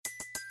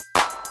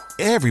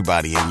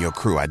Everybody in your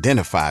crew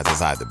identifies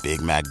as either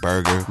Big Mac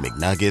Burger,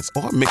 McNuggets,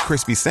 or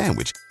McCrispy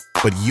Sandwich.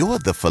 But you're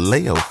the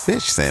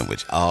Filet-O-Fish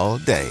Sandwich all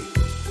day.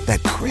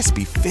 That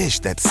crispy fish,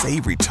 that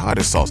savory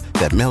tartar sauce,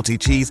 that melty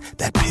cheese,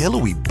 that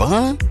pillowy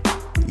bun.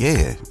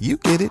 Yeah, you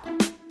get it.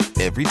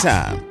 Every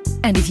time.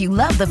 And if you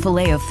love the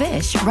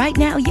Filet-O-Fish, right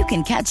now you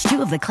can catch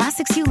two of the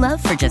classics you love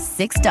for just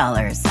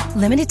 $6.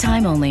 Limited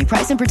time only.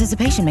 Price and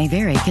participation may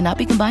vary. Cannot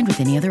be combined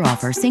with any other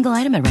offer. Single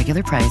item at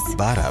regular price.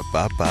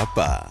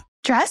 Ba-da-ba-ba-ba.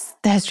 Dress,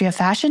 the History of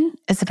Fashion,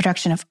 is a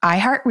production of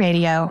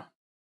iHeartRadio.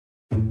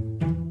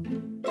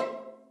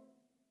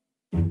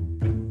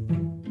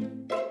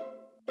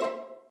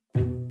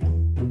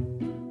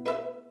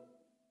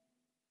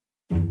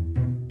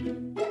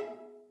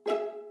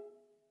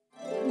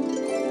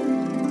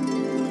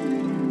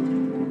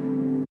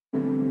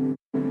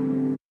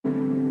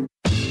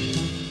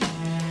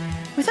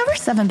 With over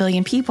 7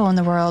 billion people in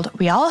the world,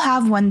 we all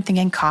have one thing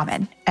in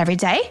common. Every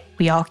day,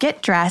 we all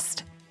get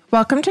dressed.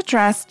 Welcome to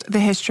Dressed,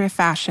 the History of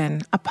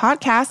Fashion, a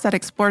podcast that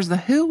explores the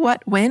who,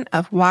 what, when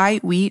of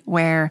why we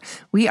wear.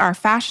 We are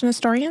fashion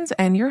historians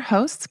and your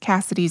hosts,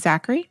 Cassidy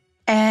Zachary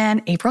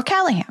and April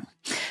Callahan.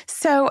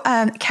 So,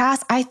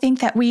 Cass, I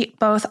think that we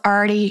both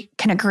already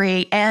can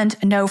agree and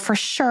know for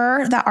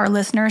sure that our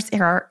listeners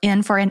are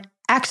in for an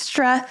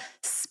extra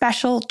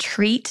special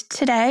treat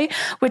today,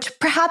 which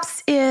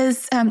perhaps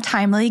is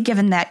timely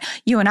given that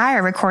you and I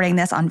are recording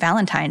this on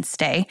Valentine's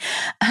Day.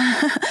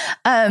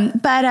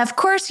 But of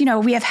course,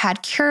 we have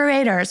had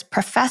curators,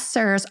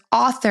 professors,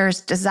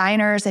 authors,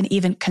 designers, and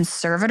even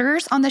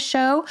conservators on the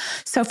show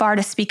so far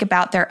to speak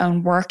about their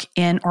own work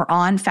in or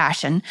on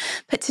fashion.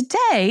 But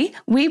today,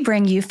 we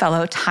bring you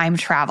fellow time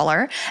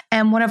traveler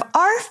and one of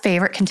our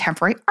favorite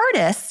contemporary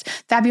artists,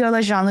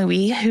 Fabiola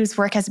Jean-Louis, whose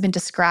work has been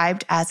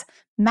described as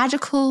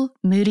magical,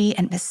 moody,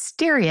 and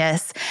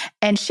mysterious.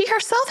 And she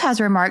herself has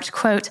remarked,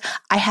 quote,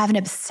 "I have an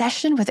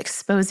obsession with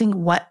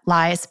exposing what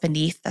lies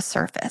beneath the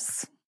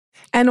surface."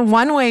 And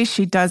one way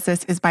she does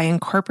this is by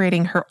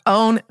incorporating her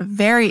own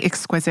very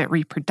exquisite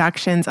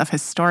reproductions of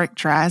historic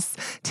dress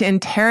to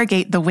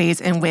interrogate the ways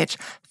in which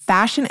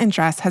fashion and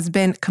dress has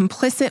been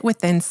complicit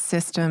within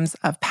systems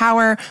of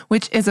power,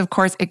 which is, of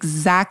course,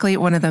 exactly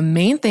one of the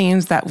main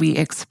themes that we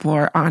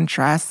explore on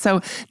Dress.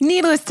 So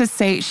needless to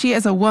say, she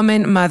is a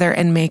woman, mother,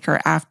 and maker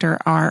after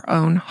our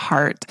own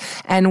heart.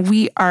 And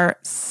we are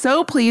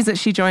so pleased that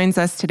she joins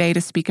us today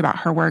to speak about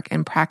her work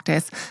and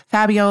practice.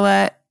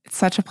 Fabiola, it's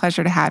such a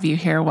pleasure to have you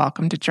here.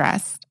 Welcome to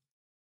Dress.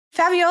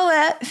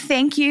 Fabiola,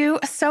 thank you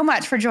so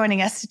much for joining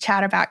us to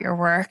chat about your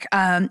work.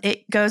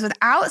 It goes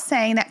without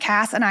saying that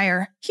Cass and I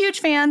are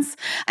huge fans,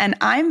 and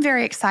I'm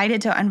very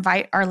excited to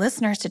invite our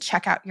listeners to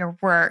check out your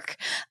work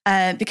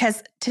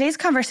because today's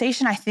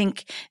conversation, I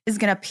think, is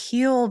going to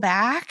peel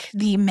back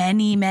the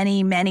many,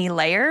 many, many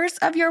layers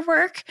of your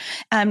work,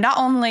 not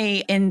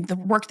only in the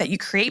work that you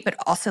create, but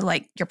also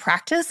like your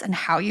practice and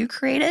how you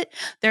create it.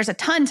 There's a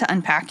ton to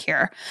unpack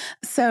here.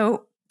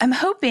 So I'm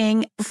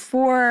hoping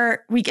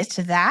before we get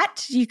to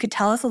that, you could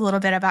tell us a little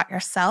bit about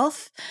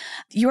yourself.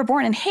 You were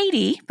born in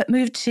Haiti, but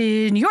moved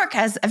to New York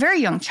as a very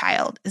young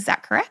child. Is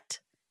that correct?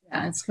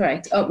 Yeah, that's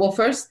correct. Well,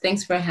 first,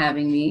 thanks for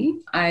having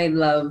me. I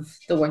love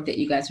the work that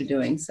you guys are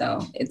doing,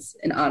 so it's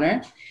an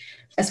honor.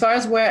 As far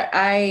as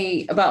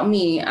about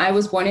me, I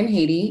was born in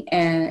Haiti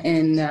and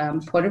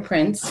in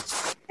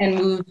Port-au-Prince and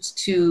moved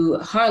to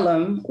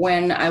Harlem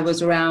when I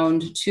was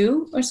around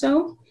 2 or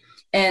so.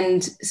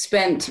 And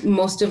spent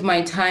most of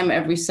my time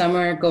every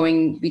summer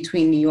going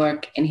between New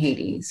York and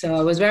Haiti. So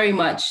I was very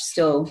much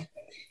still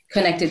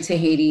connected to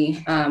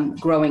Haiti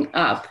growing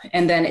up.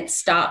 And then it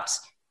stopped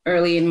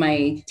early in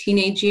my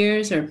teenage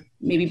years or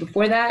maybe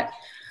before that.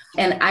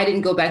 And I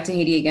didn't go back to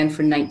Haiti again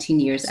for 19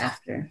 years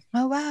after.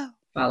 Oh, wow.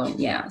 Following,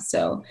 yeah.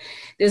 So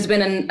there's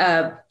been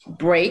a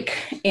break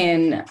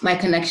in my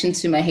connection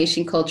to my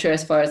Haitian culture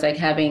as far as like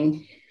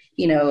having,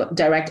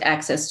 direct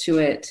access to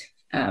it.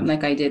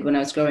 Like I did when I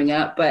was growing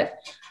up, but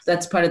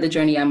that's part of the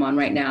journey I'm on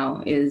right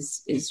now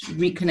is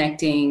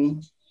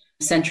reconnecting,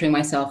 centering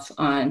myself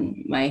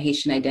on my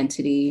Haitian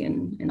identity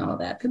and all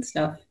that good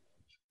stuff.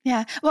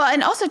 Yeah. Well,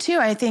 and also too,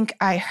 I think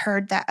I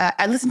heard that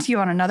I listened to you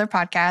on another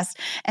podcast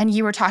and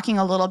you were talking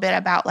a little bit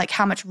about like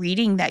how much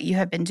reading that you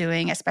have been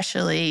doing,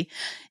 especially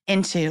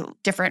into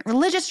different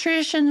religious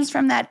traditions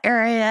from that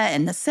area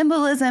and the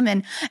symbolism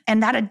and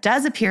that it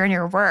does appear in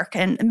your work.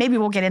 And maybe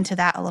we'll get into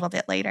that a little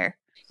bit later.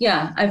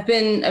 Yeah, I've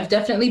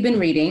definitely been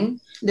reading.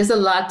 There's a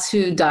lot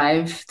to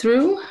dive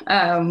through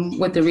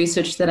with the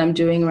research that I'm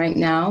doing right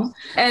now.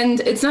 And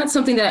it's not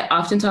something that I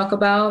often talk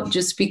about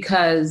just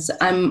because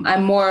I'm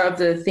more of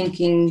the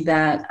thinking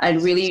that I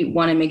really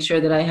want to make sure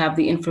that I have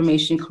the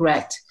information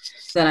correct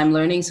that I'm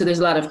learning. So there's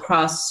a lot of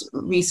cross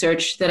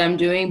research that I'm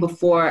doing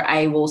before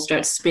I will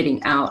start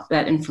spitting out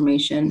that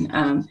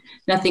information.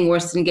 Nothing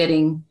worse than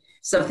getting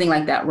something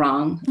like that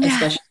wrong,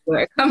 especially where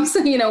it comes,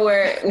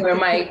 where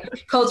my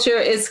culture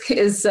is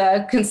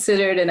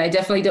considered. And I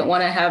definitely don't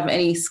want to have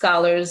any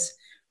scholars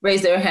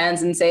raise their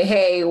hands and say,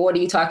 hey, what are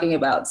you talking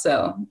about?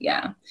 So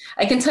yeah,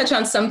 I can touch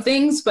on some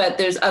things, but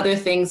there's other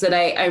things that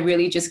I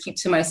really just keep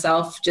to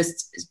myself,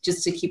 just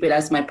to keep it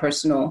as my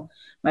personal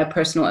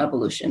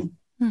evolution.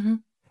 Mm-hmm.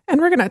 And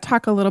we're going to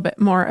talk a little bit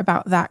more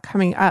about that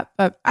coming up.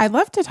 But I'd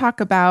love to talk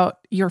about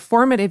your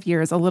formative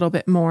years a little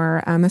bit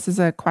more. This is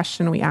a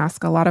question we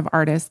ask a lot of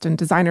artists and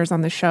designers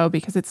on the show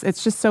because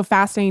it's just so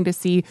fascinating to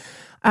see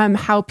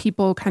how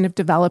people kind of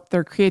develop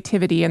their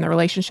creativity and their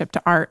relationship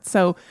to art.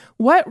 So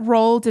what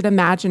role did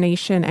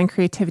imagination and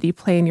creativity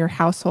play in your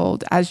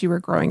household as you were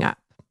growing up?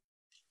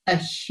 A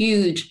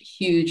huge,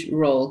 huge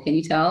role. Can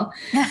you tell?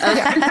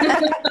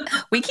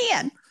 We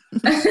can.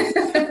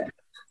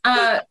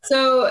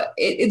 So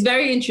it's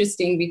very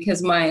interesting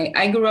because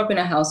I grew up in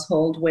a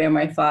household where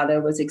my father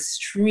was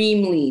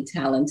extremely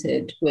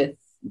talented with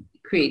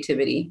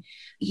creativity.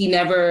 He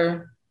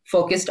never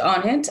focused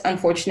on it.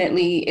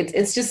 Unfortunately,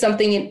 it's just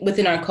something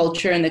within our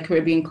culture and the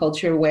Caribbean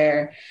culture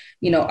where,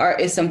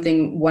 art is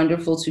something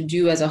wonderful to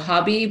do as a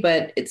hobby,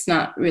 but it's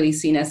not really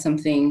seen as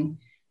something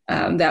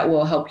that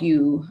will help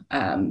you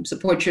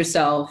support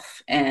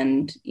yourself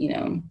and,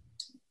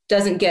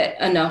 doesn't get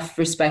enough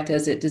respect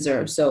as it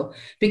deserves. So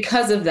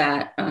because of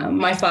that,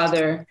 my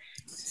father,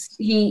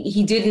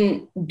 he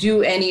didn't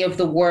do any of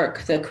the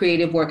work, the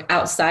creative work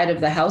outside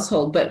of the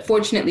household. But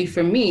fortunately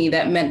for me,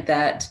 that meant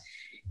that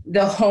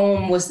the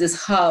home was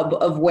this hub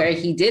of where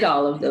he did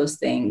all of those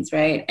things,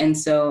 right? And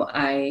so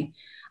I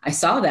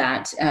saw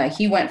that.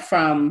 He went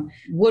from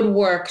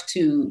woodwork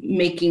to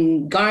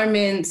making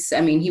garments.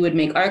 I mean, he would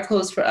make our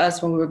clothes for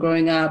us when we were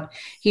growing up.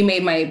 He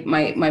made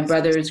my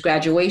brother's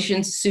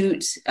graduation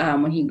suit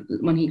when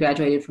he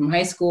graduated from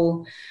high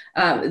school.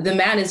 The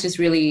man is just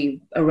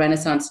really a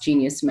Renaissance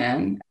genius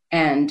man.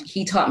 And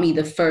he taught me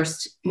the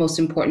first most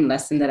important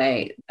lesson that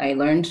I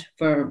learned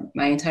for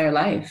my entire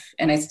life.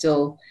 And I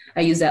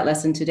use that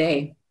lesson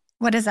today.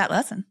 What is that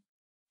lesson?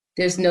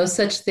 There's no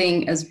such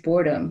thing as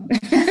boredom.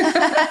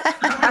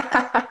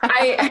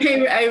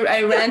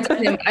 I ran to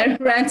him. I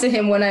ran to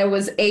him when I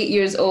was 8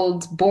 years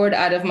old, bored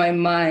out of my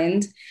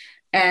mind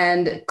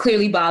and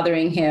clearly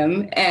bothering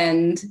him.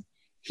 And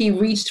he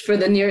reached for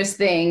the nearest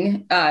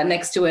thing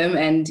next to him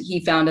and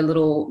he found a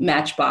little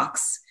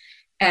matchbox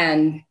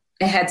and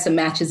it had some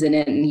matches in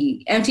it. And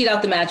he emptied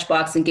out the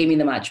matchbox and gave me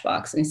the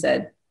matchbox. And he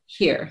said,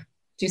 here,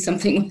 do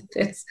something with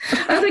this.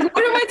 I was like,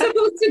 what am I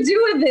supposed to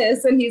do with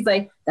this? And he's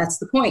like, that's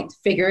the point.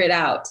 Figure it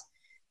out.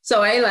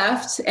 So I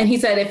left and he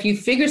said, if you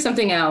figure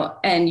something out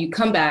and you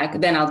come back,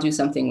 then I'll do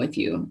something with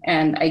you.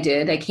 And I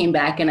did. I came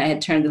back and I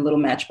had turned the little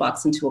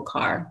matchbox into a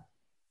car.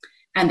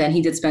 And then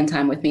he did spend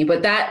time with me.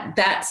 But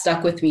that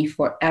stuck with me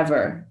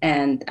forever.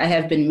 And I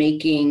have been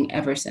making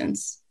ever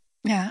since.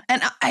 Yeah.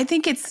 And I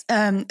think it's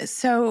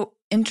so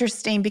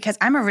interesting because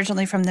I'm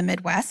originally from the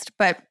Midwest,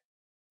 but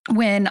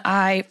when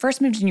I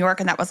first moved to New York,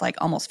 and that was like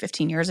almost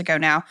 15 years ago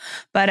now,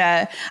 but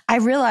I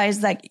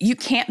realized like you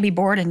can't be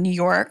bored in New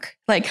York.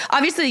 Like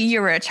obviously you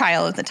were a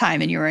child at the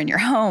time and you were in your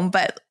home,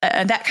 but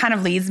that kind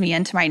of leads me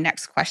into my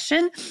next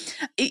question.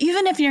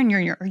 Even if you're in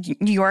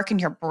New York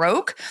and you're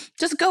broke,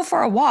 just go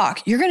for a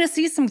walk. You're going to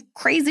see some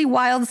crazy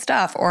wild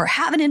stuff or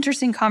have an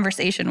interesting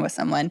conversation with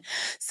someone.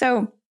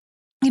 So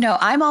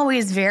I'm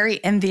always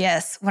very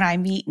envious when I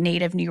meet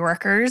native New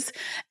Yorkers,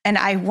 and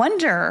I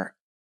wonder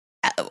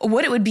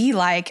what it would be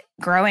like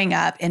growing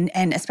up and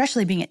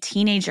especially being a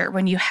teenager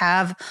when you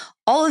have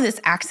all of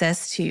this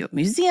access to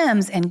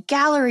museums and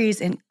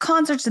galleries and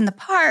concerts in the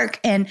park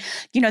and,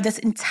 this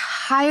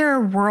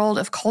entire world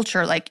of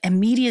culture like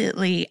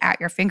immediately at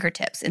your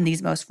fingertips in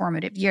these most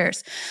formative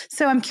years.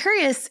 So I'm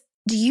curious,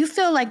 do you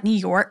feel like New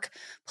York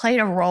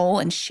played a role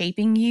in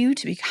shaping you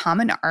to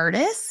become an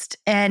artist?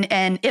 And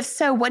if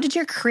so, what did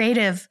your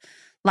creative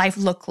life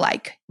look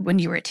like when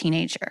you were a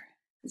teenager?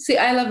 See,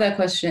 I love that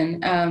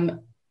question.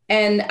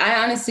 And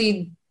I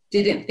honestly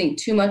didn't think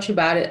too much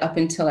about it up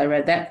until I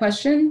read that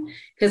question,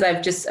 because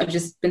I've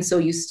just been so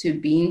used to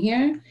being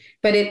here.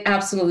 But it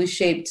absolutely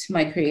shaped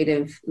my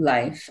creative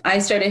life. I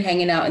started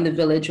hanging out in the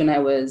Village when I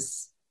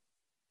was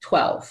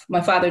 12. My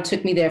father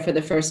took me there for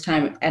the first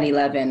time at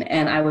 11.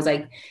 And I was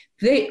like,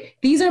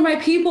 these are my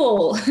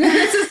people.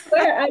 This is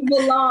where I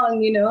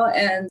belong,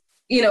 and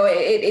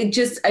I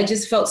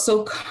just felt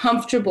so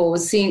comfortable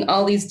with seeing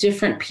all these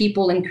different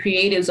people and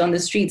creatives on the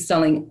streets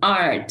selling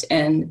art.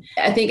 And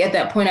I think at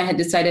that point I had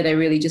decided I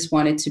really just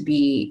wanted to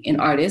be an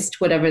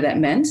artist, whatever that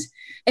meant.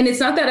 And it's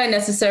not that I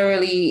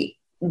necessarily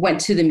went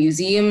to the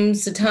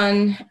museums a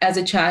ton as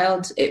a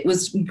child. It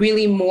was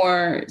really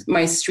more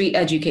my street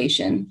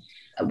education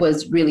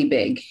was really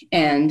big.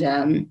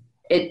 And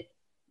it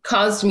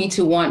caused me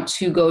to want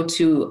to go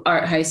to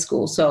art high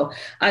school. So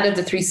out of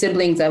the 3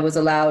 siblings, I was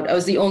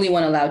the only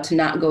one allowed to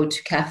not go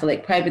to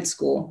Catholic private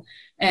school,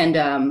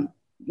 and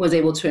was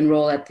able to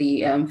enroll at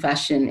the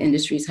Fashion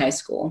Industries High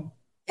School.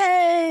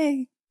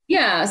 Yay!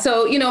 Yeah.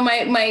 So,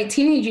 my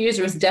teenage years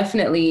was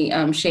definitely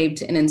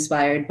shaped and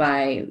inspired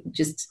by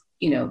just,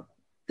 the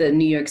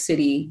New York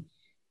City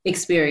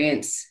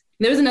experience.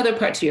 There was another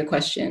part to your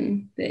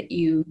question that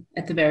you,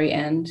 at the very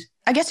end.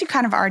 I guess you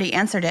kind of already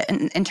answered it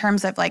in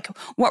terms of like,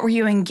 what were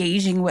you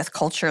engaging with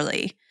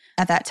culturally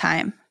at that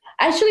time?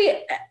 Actually,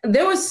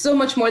 there was so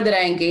much more that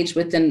I engaged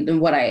with than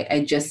what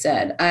I just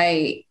said.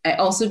 I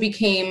also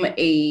became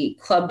a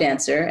club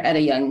dancer at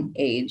a young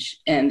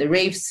age, and the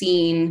rave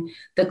scene,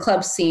 the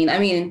club scene. I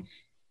mean,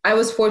 I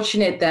was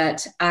fortunate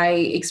that I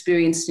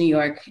experienced New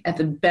York at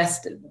the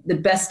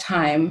best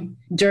time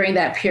during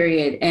that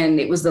period.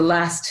 And it was the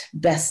last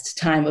best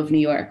time of New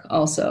York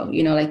also,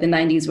 you know, like the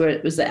 90s where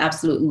it was the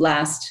absolute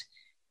last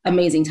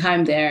amazing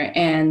time there.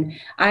 And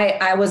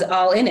I was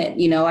all in it.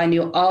 You know, I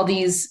knew all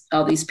these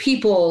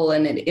people,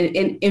 and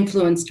it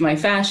influenced my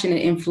fashion.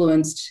 It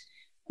influenced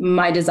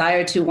my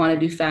desire to want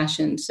to do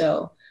fashion.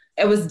 So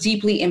I was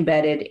deeply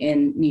embedded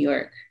in New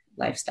York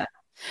lifestyle.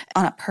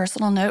 On a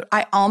personal note,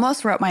 I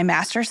almost wrote my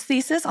master's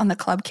thesis on the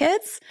club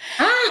kids.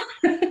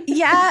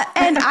 Yeah.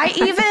 And I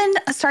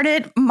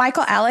even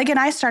Michael Alec and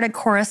I started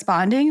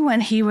corresponding when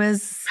he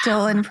was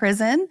still in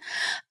prison.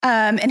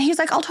 And he's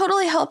like, I'll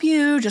totally help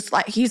you.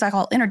 He's like,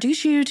 I'll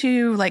introduce you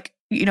to like,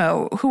 you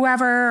know,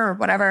 whoever or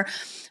whatever.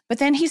 But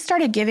then he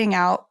started giving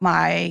out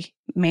my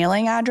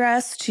mailing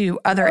address to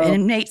other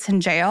inmates in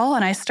jail.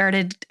 And I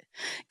started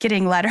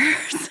getting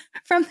letters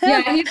from him.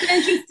 Yeah, he's an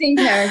interesting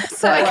character.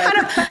 So I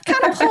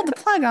kind of pulled the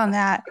plug on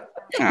that.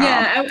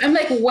 Yeah, I'm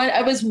like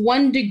I was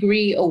 1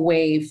 degree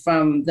away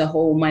from the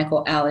whole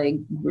Michael Alec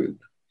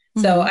group.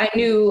 So I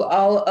knew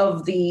all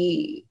of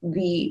the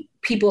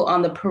people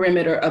on the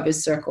perimeter of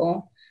his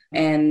circle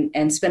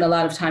and spent a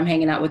lot of time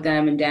hanging out with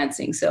them and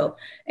dancing. So,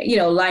 you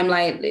know,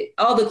 Limelight,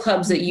 all the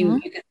clubs that you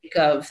could think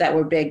of that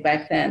were big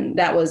back then,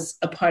 that was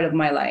a part of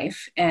my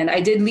life. And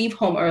I did leave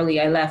home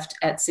early. I left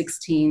at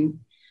 16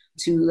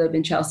 to live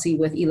in Chelsea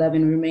with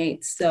 11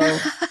 roommates. So,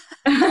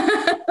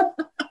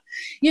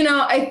 you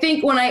know, I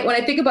think when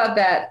I think about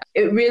that,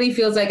 it really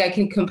feels like I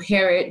can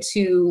compare it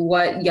to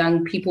what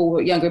younger people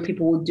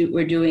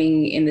were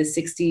doing in the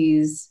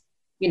 60s,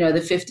 you know, the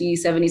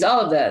 50s, 70s,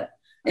 all of that.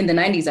 In the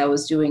 90s, I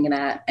was doing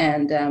that.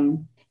 And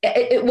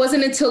it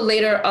wasn't until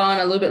later on,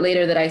 a little bit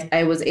later, that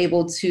I was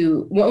able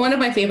to, one of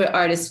my favorite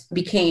artists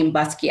became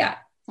Basquiat.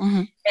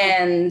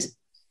 And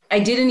I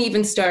didn't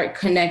even start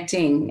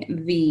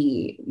connecting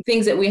the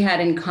things that we had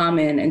in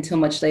common until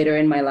much later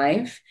in my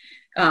life.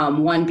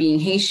 One being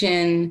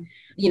Haitian,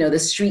 you know, the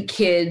street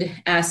kid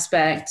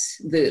aspect,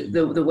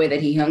 the way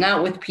that he hung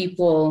out with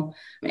people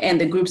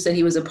and the groups that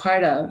he was a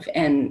part of.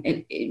 And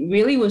it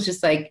really was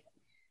just like,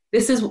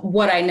 this is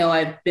what I know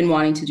I've been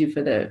wanting to do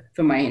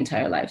for my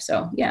entire life.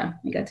 So yeah,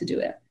 I got to do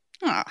it.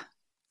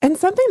 And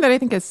something that I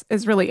think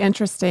is really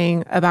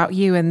interesting about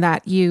you, and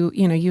that you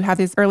have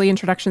these early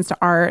introductions to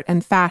art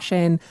and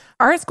fashion.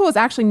 Art school is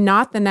actually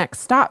not the next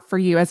stop for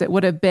you, as it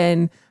would have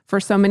been for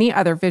so many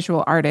other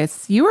visual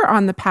artists. You were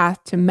on the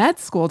path to med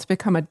school to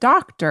become a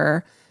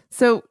doctor.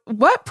 So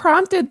what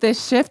prompted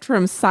this shift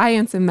from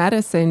science and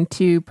medicine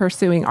to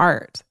pursuing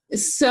art?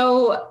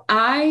 So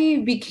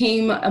I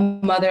became a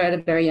mother at a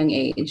very young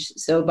age.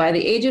 So by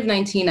the age of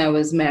 19, I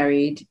was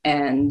married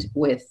and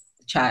with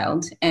a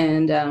child.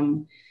 And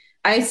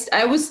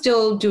I was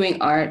still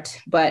doing art,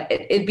 but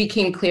it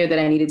became clear that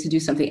I needed to do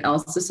something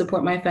else to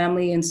support my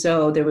family. And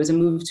so there was a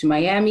move to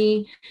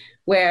Miami,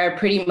 where I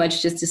pretty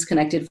much just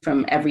disconnected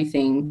from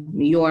everything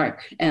New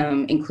York,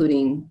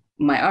 including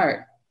my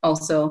art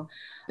also.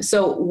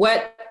 So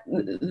what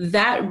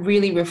that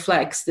really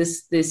reflects,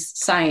 this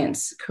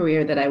science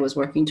career that I was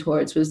working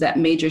towards, was that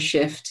major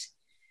shift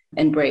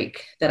and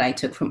break that I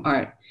took from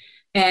art.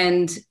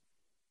 And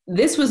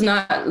this was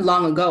not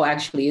long ago,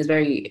 actually. It's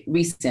very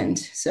recent.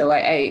 So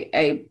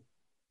I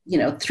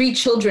 3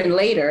 children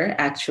later,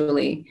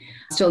 actually,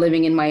 still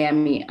living in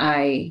Miami,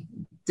 I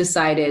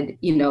decided,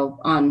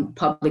 on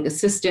public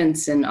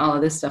assistance and all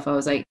of this stuff, I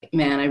was like,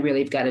 man, I really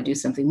have got to do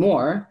something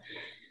more.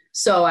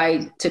 So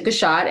I took a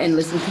shot and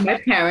listened to my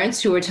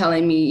parents, who were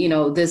telling me,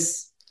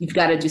 you've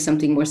got to do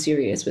something more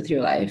serious with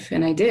your life.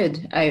 And I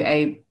did.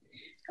 I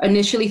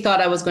initially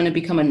thought I was going to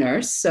become a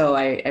nurse. So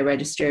I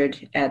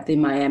registered at the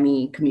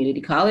Miami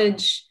Community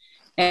College,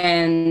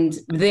 and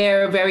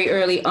there very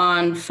early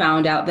on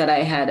found out that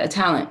I had a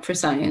talent for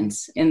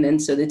science. And then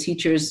so the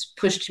teachers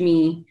pushed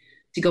me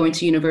to go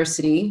into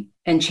university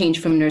and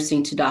change from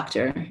nursing to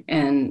doctor.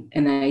 And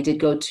I did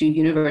go to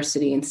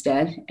university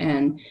instead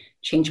and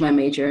change my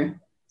major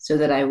so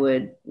that I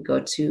would go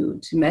to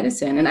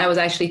medicine. And I was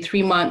actually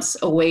 3 months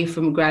away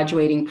from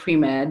graduating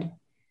pre-med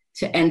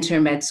to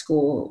enter med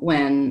school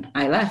when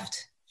I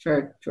left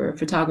for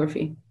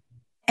photography.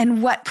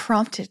 And what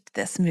prompted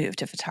this move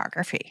to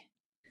photography?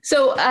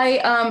 So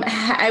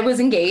I was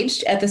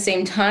engaged at the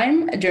same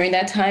time during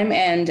that time,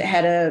 and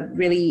had a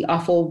really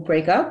awful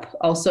breakup,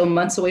 also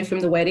months away from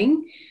the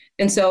wedding.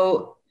 And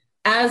so,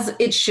 as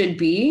it should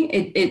be,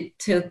 it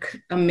took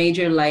a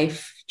major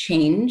life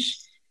change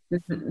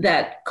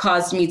that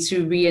caused me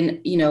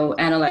to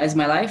analyze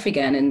my life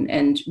again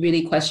and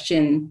really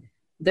question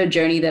the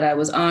journey that I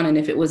was on, and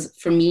if it was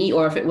for me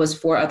or if it was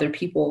for other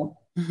people.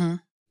 Mm-hmm.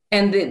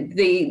 And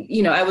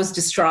I was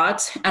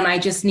distraught, and I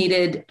just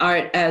needed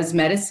art as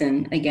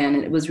medicine again.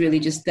 And it was really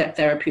just that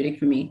therapeutic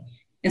for me.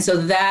 And so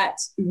that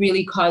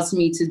really caused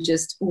me to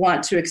just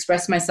want to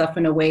express myself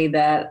in a way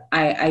that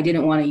I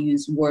didn't want to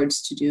use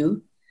words to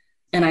do.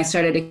 And I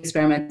started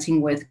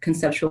experimenting with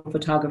conceptual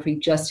photography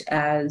just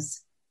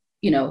as,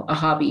 a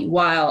hobby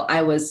while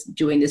I was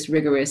doing this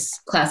rigorous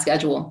class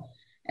schedule.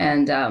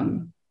 And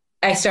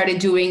I started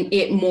doing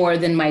it more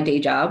than my day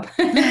job.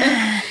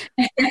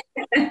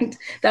 And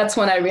that's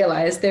when I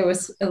realized there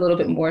was a little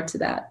bit more to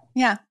that.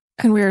 Yeah.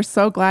 And we are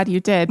so glad you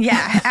did.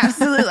 Yeah,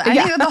 absolutely.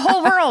 I think the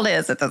whole world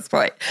is at this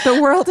point.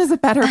 The world is a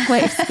better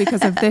place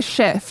because of this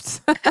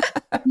shift.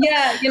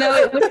 Yeah,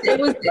 it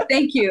was.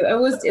 Thank you. It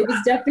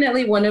was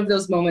definitely one of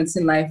those moments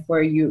in life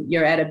where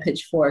you're at a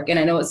pitchfork, and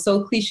I know it's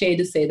so cliche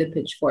to say the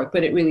pitchfork,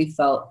 but it really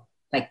felt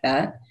like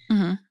that.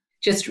 Mm-hmm.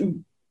 Just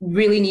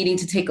really needing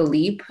to take a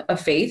leap of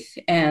faith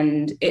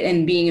and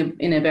being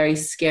in a very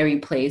scary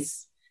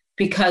place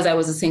because I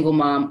was a single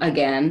mom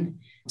again,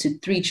 to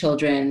 3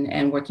 children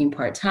and working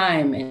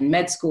part-time in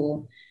med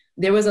school.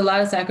 There was a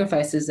lot of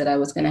sacrifices that I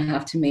was going to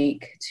have to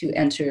make to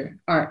enter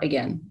art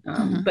again.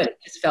 But it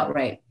just felt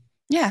right.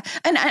 Yeah.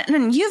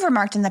 And you've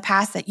remarked in the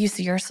past that you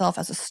see yourself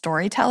as a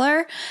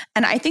storyteller.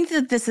 And I think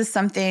that this is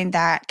something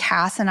that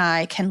Cass and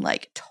I can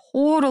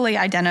totally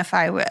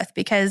identify with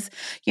because,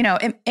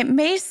 it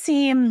may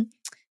seem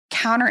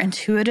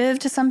counterintuitive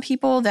to some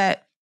people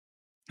that,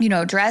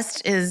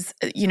 dressed is,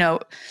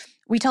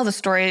 we tell the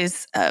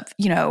stories of,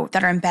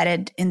 that are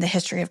embedded in the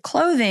history of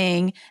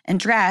clothing and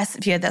dress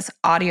via this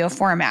audio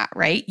format,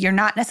 right? You're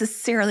not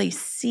necessarily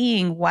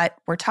seeing what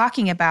we're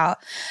talking about.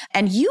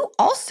 And you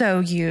also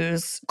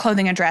use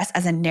clothing and dress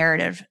as a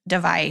narrative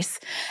device,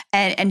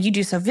 and you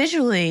do so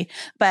visually.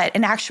 But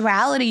in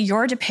actuality,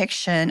 your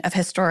depiction of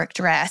historic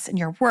dress and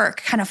your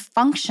work kind of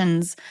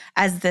functions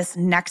as this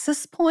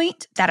nexus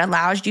point that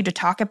allows you to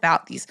talk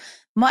about these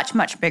much,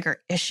 much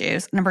bigger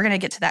issues. And we're going to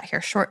get to that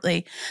here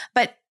shortly.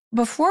 But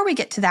before we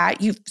get to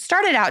that, you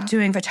started out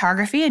doing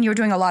photography and you were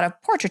doing a lot of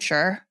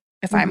portraiture,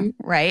 if I'm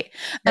right.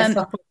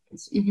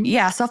 Self-portraits.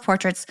 Yeah,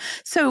 self-portraits.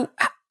 So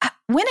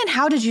when and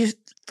how did you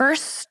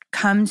first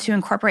come to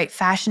incorporate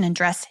fashion and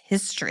dress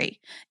history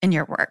in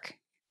your work?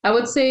 I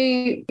would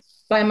say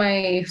by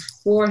my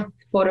 4th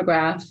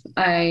photograph,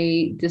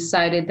 I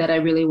decided that I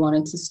really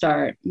wanted to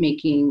start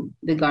making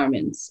the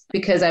garments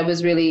because I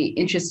was really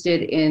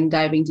interested in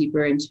diving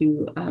deeper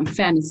into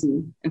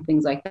fantasy and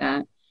things like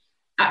that.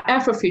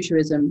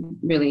 Afrofuturism,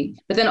 really,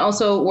 but then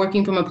also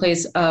working from a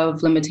place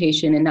of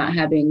limitation and not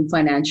having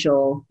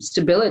financial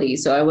stability.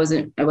 So I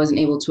wasn't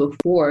able to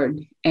afford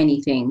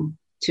anything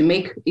to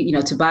make,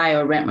 to buy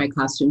or rent my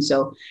costume.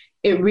 So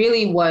it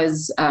really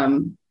was a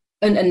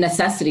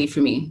necessity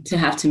for me to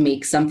have to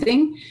make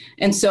something.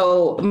 And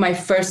so my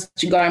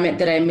first garment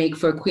that I make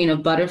for Queen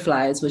of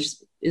Butterflies, which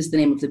is the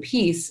name of the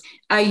piece,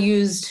 I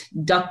used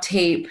duct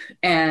tape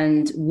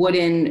and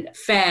wooden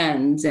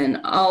fans and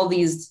all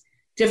these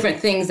different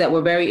things that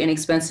were very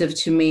inexpensive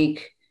to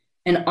make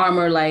an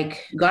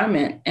armor-like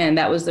garment. And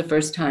that was the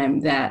first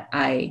time that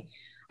I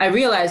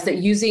realized that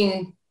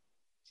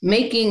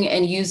making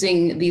and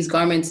using these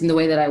garments in the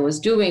way that I was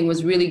doing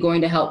was really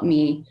going to help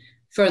me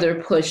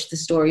further push the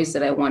stories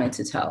that I wanted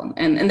to tell.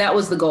 And that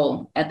was the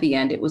goal at the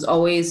end. It was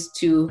always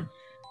to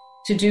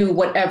do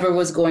whatever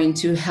was going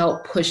to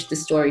help push the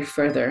story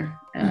further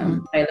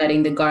by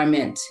letting the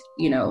garment,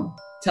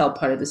 tell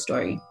part of the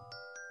story.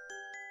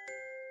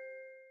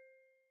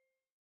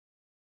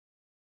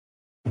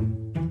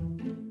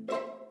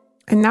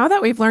 And now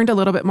that we've learned a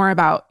little bit more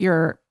about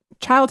your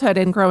childhood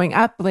and growing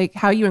up,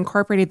 how you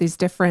incorporated these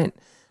different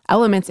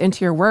elements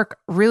into your work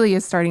really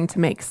is starting to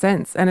make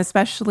sense. And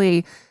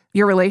especially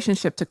your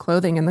relationship to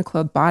clothing and the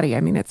clothed body.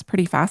 I mean, it's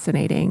pretty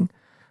fascinating.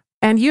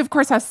 And you, of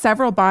course, have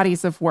several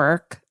bodies of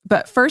work.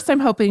 But first, I'm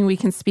hoping we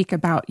can speak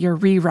about your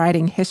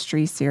Rewriting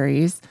History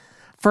series.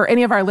 For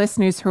any of our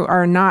listeners who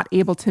are not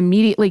able to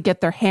immediately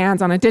get their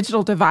hands on a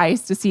digital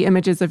device to see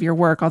images of your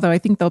work, although I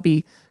think they'll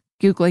be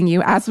Googling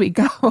you as we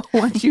go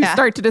once you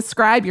start to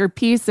describe your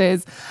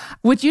pieces.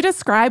 Would you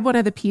describe one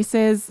of the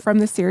pieces from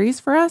the series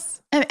for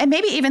us? And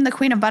maybe even the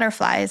Queen of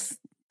Butterflies,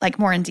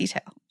 more in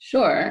detail.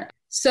 Sure.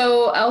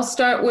 So I'll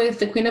start with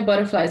the Queen of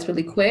Butterflies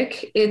really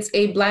quick. It's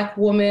a Black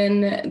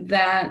woman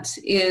that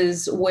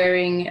is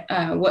wearing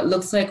what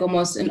looks like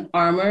almost an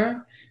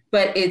armor,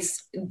 but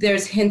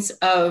there's hints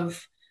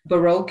of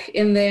Baroque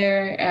in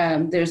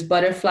there. There's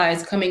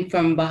butterflies coming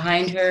from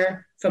behind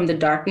her from the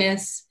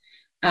darkness.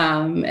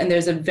 And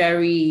there's a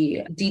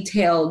very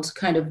detailed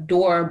kind of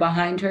door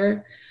behind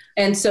her.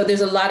 And so there's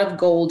a lot of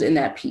gold in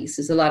that piece.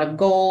 There's a lot of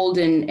gold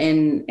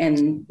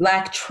and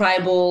Black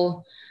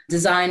tribal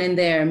design in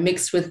there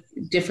mixed with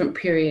different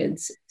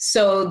periods.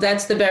 So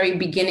that's the very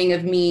beginning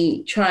of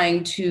me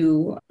trying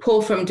to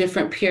pull from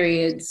different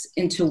periods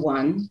into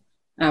one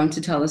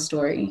to tell a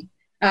story.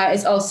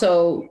 It's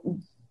also,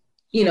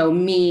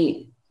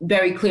 me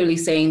very clearly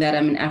saying that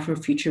I'm an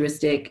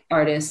Afrofuturistic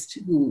artist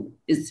who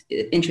is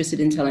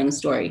interested in telling a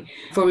story.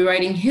 For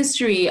Rewriting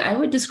History, I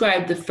would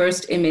describe the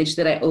first image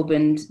that I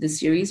opened the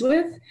series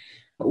with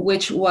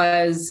which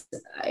was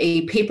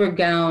a paper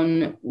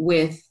gown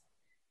with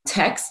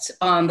text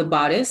on the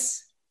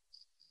bodice.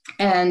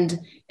 And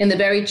in the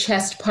very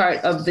chest part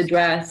of the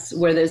dress,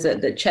 where there's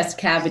the chest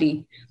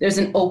cavity, there's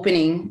an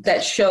opening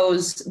that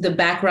shows the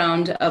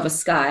background of a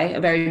sky, a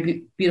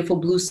very beautiful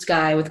blue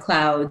sky with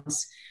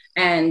clouds,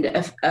 and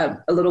a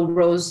little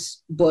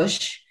rose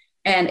bush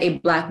and a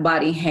black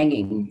body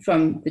hanging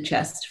from the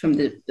chest, from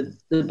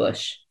the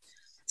bush.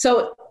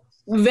 So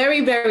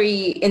very,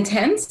 very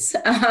intense.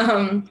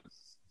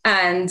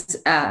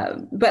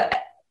 But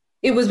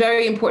it was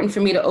very important for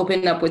me to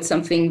open up with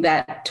something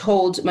that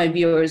told my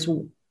viewers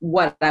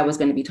what I was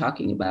going to be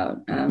talking about.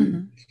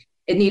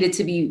 It needed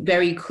to be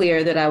very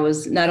clear that I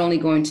was not only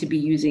going to be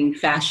using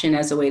fashion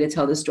as a way to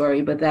tell the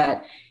story, but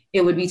that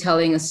it would be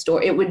telling a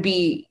story. It would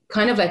be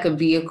kind of like a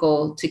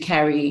vehicle to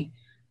carry,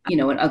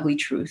 an ugly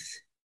truth.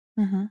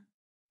 Mm-hmm.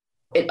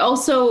 It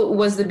also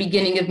was the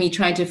beginning of me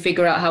trying to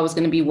figure out how I was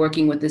going to be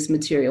working with this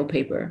material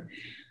paper,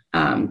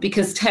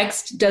 because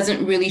text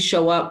doesn't really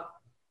show up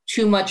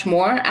too much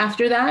more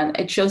after that.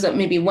 It shows up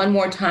maybe one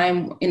more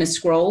time in a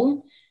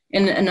scroll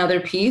in another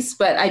piece,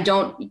 but I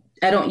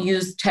don't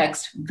use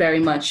text very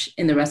much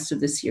in the rest of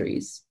the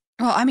series.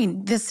 Well, I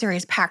mean, this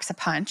series packs a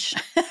punch,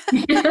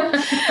 which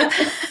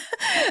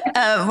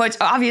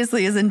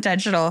obviously is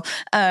intentional.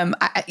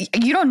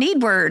 You don't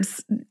need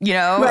words,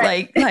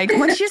 right. like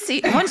once you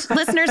see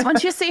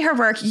her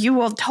work, you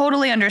will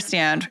totally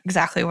understand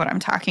exactly what I'm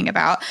talking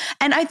about.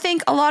 And I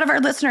think a lot of our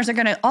listeners are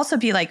going to also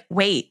be like,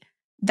 wait,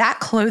 that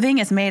clothing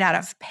is made out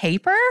of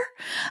paper?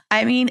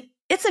 I mean,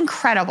 it's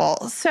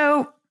incredible.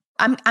 So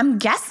I'm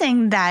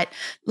guessing that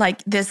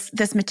like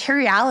this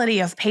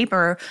materiality of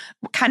paper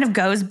kind of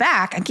goes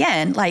back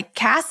again, like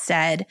Cass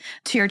said,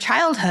 to your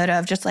childhood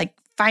of just like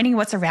finding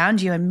what's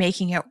around you and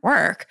making it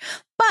work.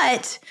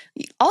 But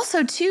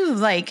also too,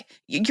 like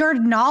your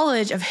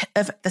knowledge of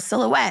the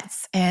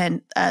silhouettes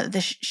and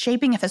the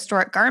shaping of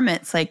historic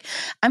garments. Like,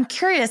 I'm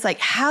curious, like,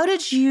 how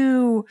did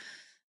you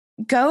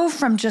go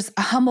from just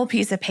a humble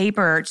piece of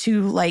paper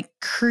to like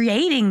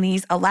creating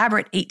these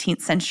elaborate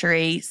 18th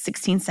century,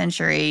 16th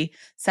century,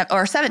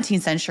 or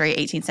 17th century,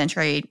 18th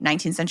century,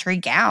 19th century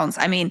gowns?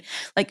 I mean,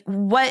 like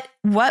what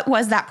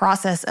was that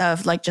process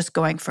of like just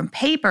going from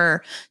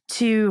paper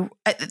to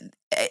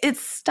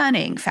it's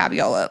stunning,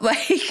 Fabiola.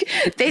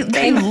 Like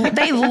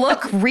they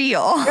look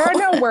real. There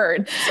are no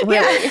words,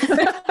 really.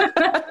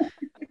 Yeah.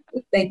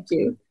 Thank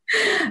you.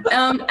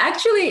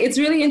 Actually, it's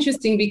really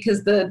interesting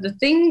because the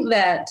thing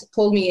that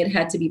told me it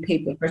had to be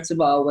paper, first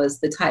of all, was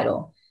the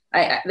title.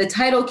 The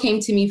title came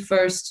to me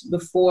first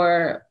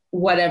before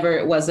whatever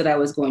it was that I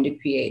was going to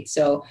create.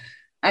 So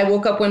I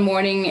woke up one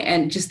morning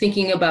and just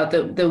thinking about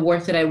the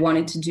work that I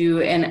wanted to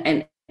do,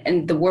 and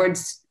the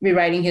words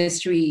rewriting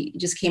history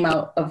just came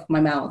out of my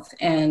mouth.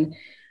 And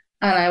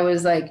I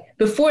was like,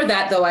 before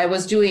that, though, I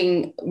was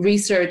doing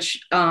research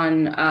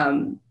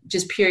on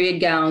just period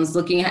gowns,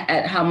 looking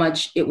at how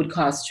much it would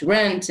cost to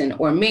rent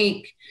or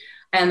make.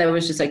 And there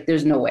was just like,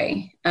 there's no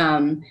way.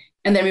 And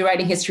then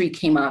rewriting history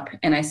came up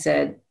and I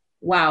said,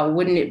 wow,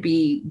 wouldn't it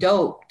be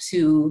dope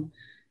to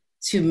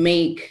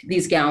make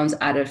these gowns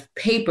out of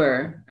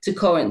paper to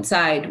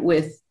coincide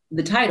with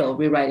the title,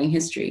 Rewriting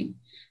History.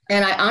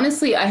 And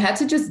I had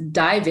to just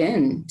dive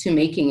in to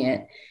making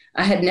it.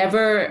 I had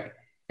never,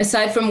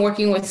 aside from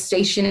working with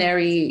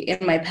stationery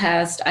in my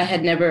past, I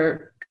had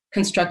never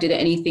constructed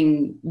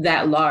anything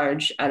that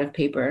large out of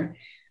paper.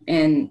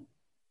 And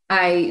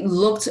I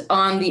looked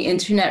on the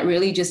internet,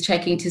 really just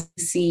checking to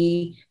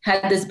see,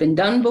 had this been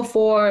done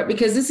before?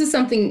 Because this is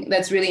something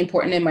that's really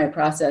important in my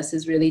process,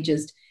 is really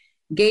just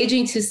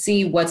gauging to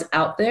see what's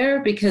out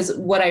there. Because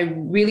what I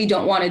really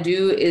don't want to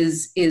do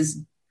is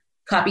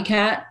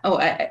copycat.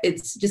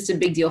 It's just a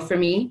big deal for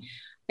me.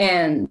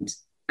 And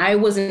I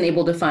wasn't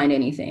able to find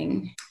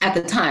anything at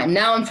the time.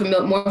 Now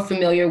I'm more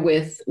familiar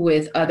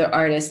with other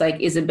artists like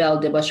Isabelle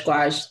de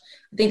Bosquage.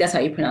 I think that's how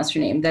you pronounce her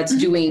name.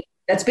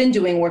 That's been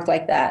doing work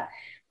like that.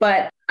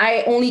 But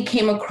I only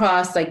came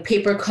across like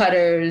paper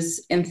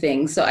cutters and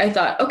things. So I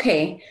thought,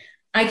 okay,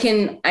 I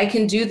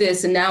can do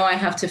this. And now I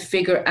have to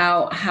figure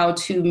out how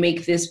to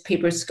make this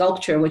paper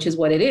sculpture, which is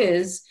what it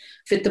is,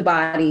 fit the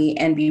body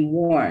and be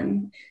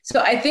worn. So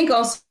I think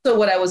also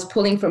what I was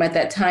pulling from at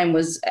that time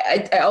was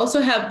I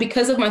also have,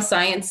 because of my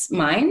science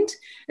mind,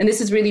 and this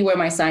is really where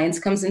my science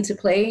comes into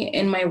play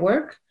in my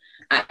work,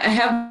 I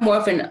have more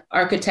of an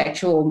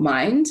architectural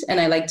mind, and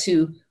I like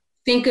to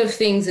think of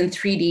things in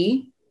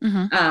 3D.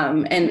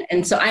 Mm-hmm.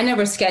 And so I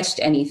never sketched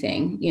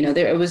anything,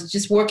 it was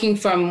just working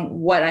from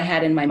what I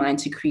had in my mind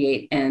to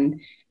create,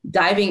 and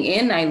diving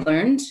in, I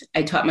learned,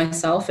 I taught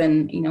myself,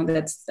 and,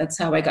 that's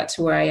how I got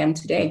to where I am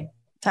today.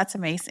 That's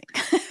amazing.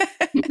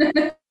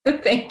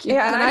 Thank you.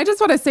 Yeah, and I just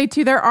want to say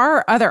too, there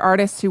are other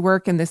artists who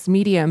work in this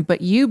medium,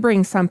 but you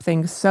bring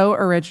something so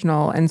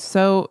original and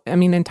so,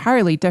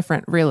 entirely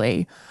different,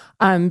 really,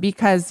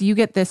 because you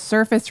get this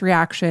surface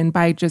reaction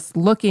by just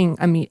looking,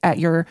 at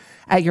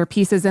your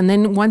pieces, and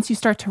then once you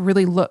start to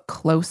really look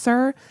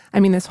closer,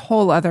 this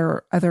whole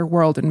other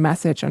world and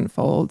message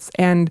unfolds,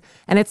 and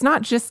it's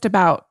not just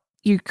about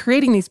you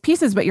creating these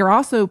pieces, but you're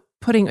also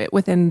putting it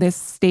within this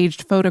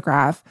staged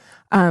photograph,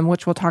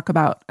 which we'll talk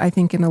about, I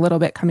think, in a little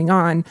bit coming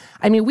on.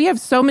 I mean, we have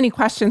so many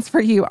questions for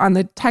you on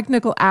the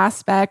technical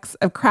aspects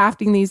of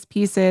crafting these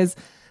pieces.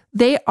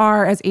 They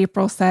are, as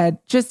April said,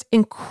 just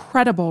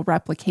incredible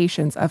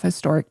replications of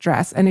historic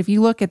dress. And if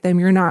you look at them,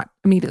 you're not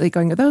immediately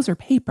going, oh, those are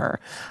paper.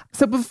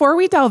 So before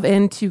we delve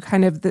into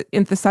kind of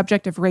the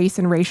subject of race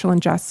and racial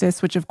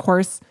injustice, which of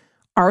course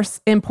are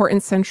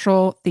important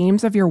central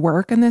themes of your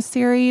work in this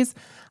series,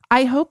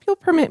 I hope you'll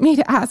permit me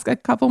to ask a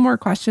couple more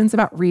questions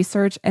about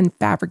research and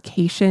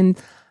fabrication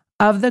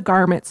of the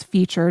garments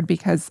featured,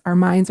 because our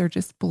minds are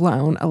just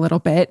blown a little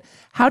bit.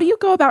 How do you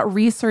go about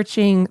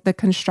researching the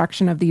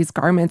construction of these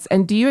garments?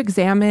 And do you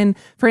examine,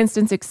 for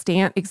instance,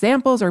 extant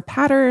examples or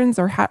patterns,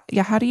 or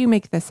how do you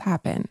make this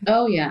happen?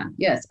 Oh, yeah.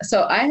 Yes.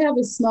 So I have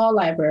a small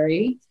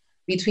library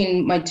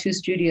between my two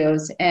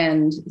studios,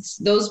 and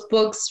those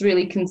books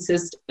really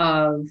consist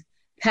of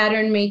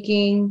pattern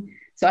making.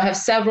 So I have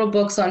several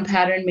books on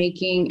pattern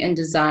making and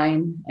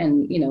design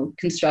and,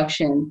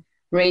 construction,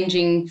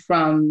 ranging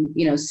from,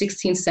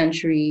 16th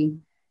century,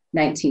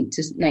 19th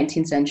to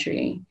 19th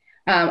century.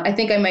 I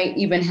think I might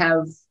even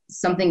have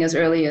something as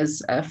early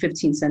as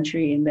 15th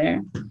century in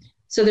there.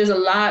 So there's a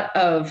lot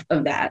of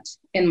that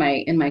in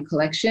my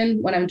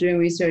collection when I'm doing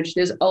research.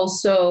 There's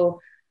also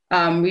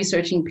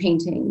researching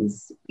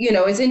paintings.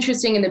 It's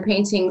interesting in the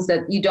paintings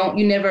that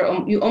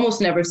you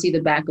almost never see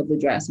the back of the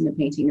dress in the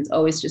painting. It's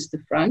always just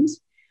the front.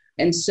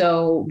 And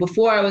so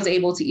before I was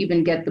able to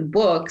even get the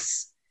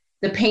books,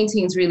 the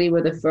paintings really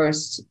were the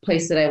first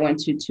place that I went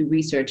to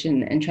research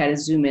and try to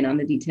zoom in on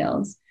the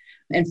details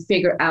and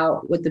figure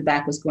out what the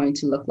back was going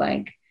to look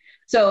like.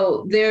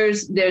 So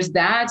there's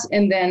that.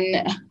 And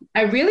then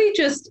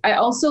I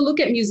also look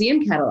at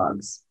museum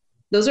catalogs.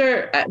 Those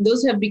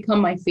have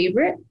become my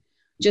favorite,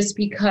 just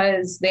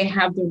because they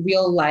have the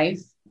real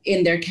life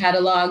in their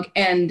catalog.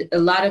 And a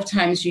lot of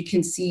times you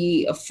can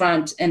see a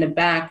front and a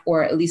back,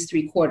 or at least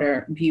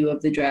 3/4 view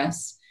of the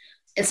dress.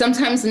 And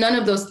sometimes none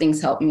of those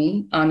things help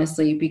me,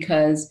 honestly,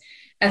 because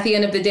at the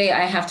end of the day,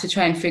 I have to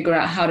try and figure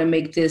out how to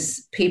make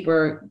this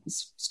paper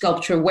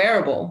sculpture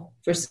wearable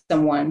for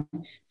someone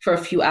for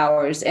a few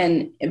hours.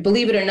 And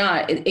believe it or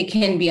not, it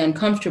can be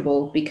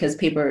uncomfortable because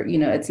paper,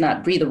 it's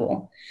not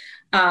breathable.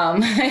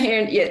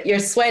 You're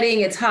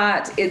sweating, it's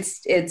hot,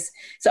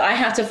 so I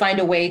have to find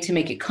a way to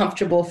make it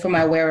comfortable for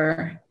my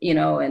wearer,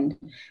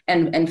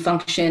 and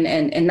function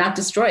and not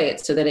destroy it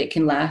so that it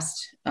can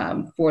last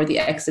for the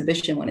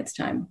exhibition when it's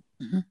time.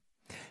 Mm-hmm.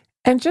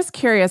 And just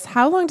curious,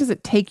 how long does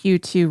it take you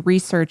to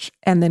research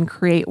and then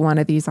create one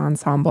of these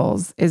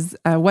ensembles?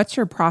 What's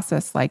your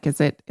process like?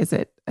 Is it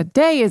a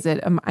day? Is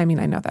it? I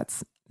know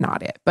that's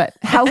not it, but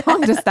how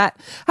long does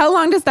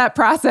that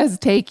process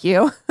take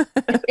you?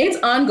 It's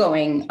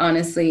ongoing,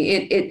 honestly.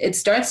 It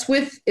starts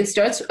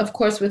of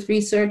course with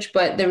research,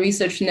 but the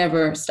research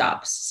never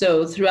stops.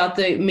 So throughout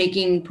the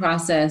making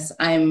process,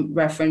 I'm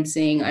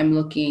referencing, I'm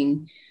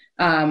looking.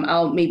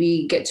 I'll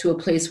maybe get to a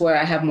place where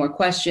I have more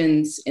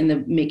questions in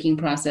the making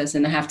process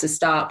and I have to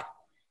stop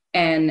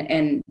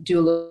and do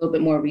a little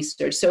bit more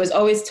research. So it's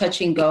always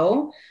touch and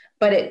go,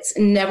 but it's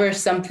never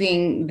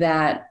something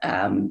that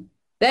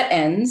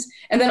ends.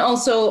 And then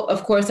also,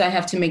 of course, I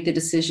have to make the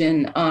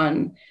decision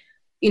on,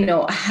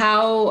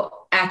 how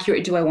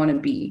accurate do I want to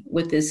be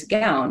with this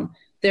gown?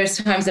 There's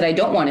times that I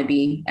don't want to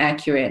be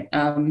accurate.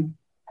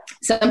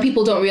 Some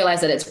people don't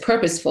realize that it's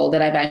purposeful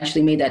that I've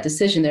actually made that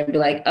decision. They'll be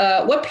like,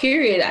 what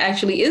period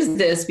actually is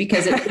this?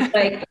 Because it's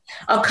like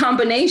a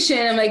combination.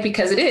 I'm like,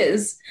 because it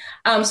is.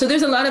 So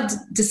there's a lot of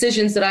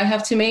decisions that I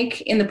have to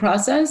make in the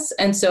process.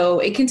 And so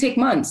it can take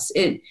months.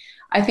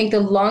 I think the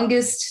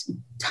longest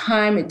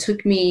time it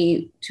took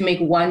me to make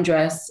one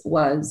dress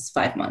was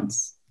 5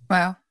 months.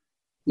 Wow.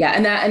 Yeah.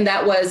 And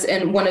that was,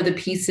 and one of the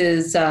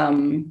pieces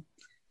that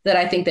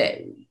I think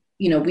that,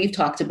 we've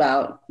talked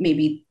about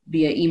maybe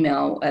via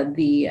email,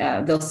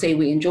 they'll say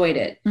we enjoyed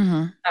it.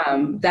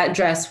 Mm-hmm. That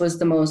dress was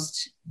the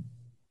most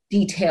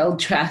detailed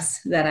dress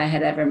that I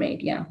had ever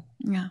made. Yeah.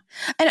 Yeah.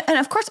 And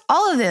of course,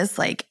 all of this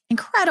like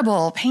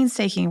incredible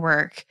painstaking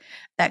work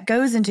that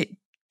goes into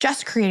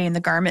just creating the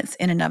garments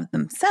in and of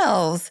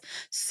themselves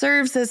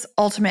serves this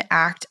ultimate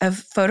act of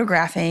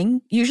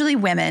photographing, usually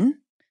women,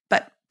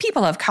 but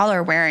people of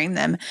color wearing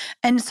them.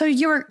 And so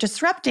you're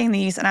disrupting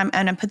these, and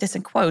I put this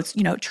in quotes,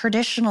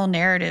 traditional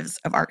narratives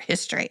of art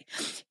history,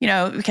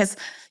 because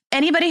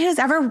anybody who's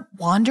ever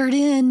wandered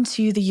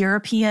into the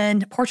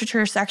European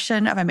portraiture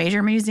section of a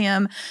major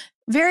museum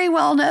very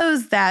well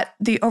knows that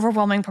the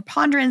overwhelming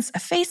preponderance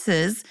of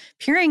faces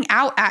peering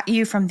out at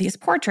you from these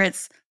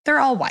portraits, they're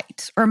all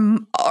white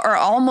or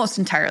almost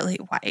entirely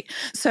white.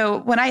 So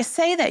when I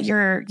say that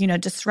you're,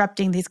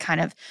 disrupting these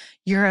kind of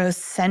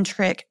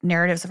Eurocentric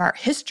narratives of art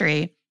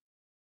history,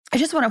 I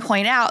just want to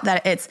point out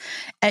that it's,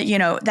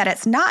 that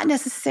it's not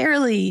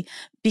necessarily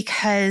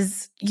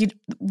because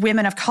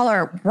women of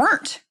color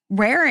weren't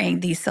wearing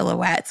these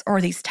silhouettes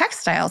or these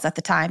textiles at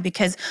the time,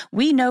 because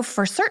we know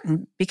for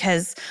certain,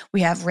 because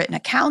we have written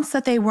accounts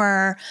that they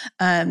were,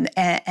 and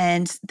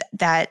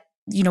that,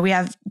 we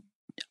have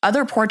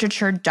other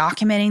portraiture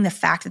documenting the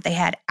fact that they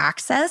had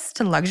access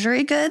to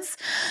luxury goods.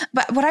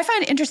 But what I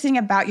find interesting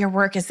about your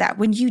work is that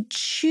when you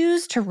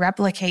choose to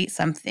replicate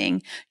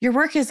something, your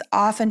work is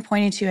often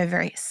pointing to a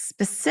very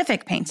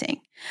specific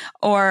painting,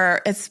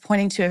 or it's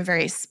pointing to a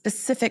very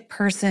specific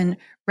person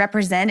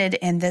represented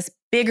in this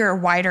bigger,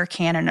 wider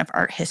canon of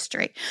art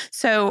history.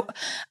 So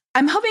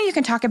I'm hoping you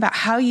can talk about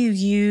how you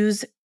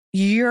use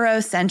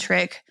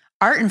Eurocentric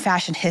art and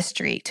fashion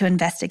history to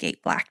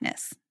investigate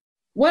Blackness.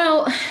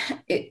 Well,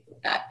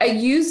 I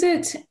use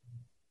it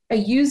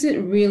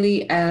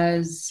really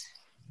as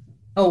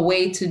a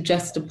way to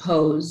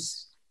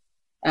juxtapose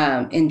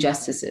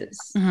injustices.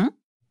 Mm-hmm.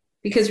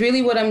 Because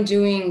really what I'm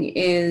doing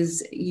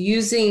is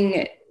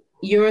using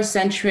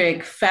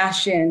Eurocentric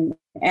fashion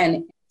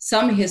and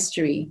some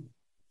history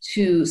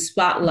to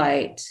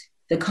spotlight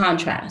the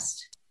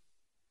contrast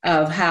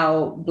of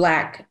how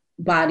Black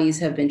bodies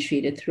have been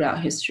treated throughout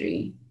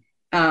history.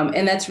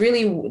 And that's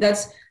really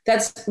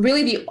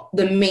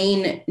the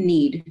main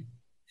need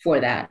for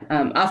that.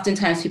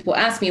 Oftentimes people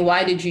ask me,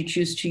 why did you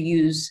choose to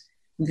use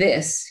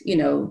this,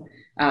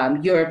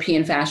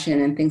 European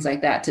fashion and things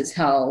like that to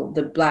tell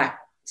the Black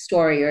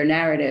story or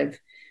narrative?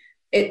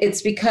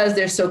 It's because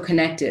they're so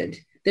connected.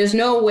 There's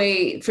no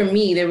way, for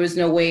me, there was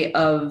no way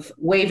of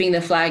waving the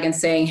flag and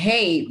saying,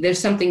 hey, there's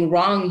something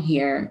wrong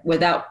here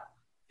without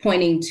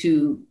pointing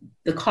to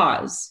the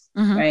cause,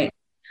 mm-hmm. right?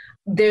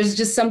 There's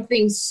just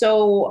something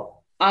so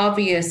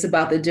obvious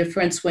about the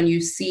difference when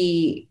you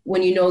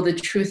know the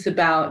truth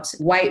about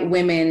white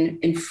women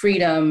in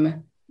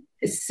freedom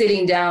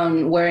sitting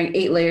down wearing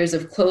 8 layers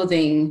of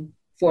clothing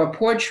for a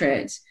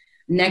portrait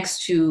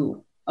next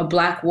to a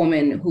Black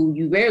woman who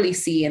you rarely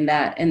see in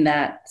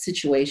that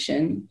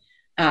situation.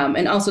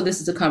 And also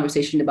this is a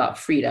conversation about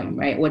freedom,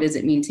 right? What does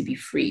it mean to be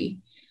free?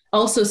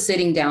 Also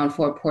sitting down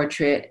for a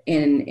portrait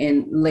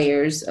in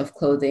layers of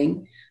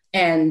clothing,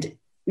 and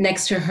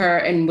next to her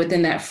and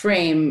within that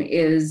frame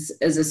is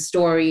a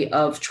story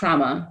of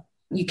trauma.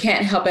 You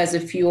can't help as a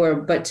viewer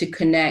but to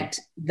connect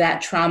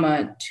that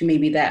trauma to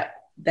maybe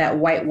that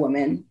white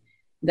woman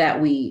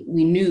that we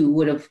knew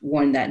would have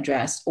worn that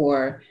dress,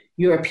 or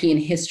European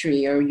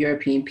history or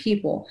European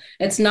people.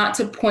 It's not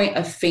to point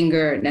a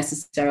finger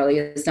necessarily.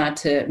 It's not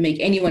to make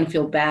anyone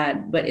feel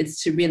bad, but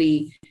it's to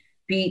really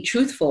be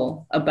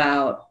truthful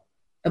about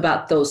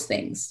those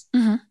things,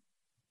 mm-hmm.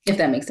 if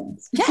that makes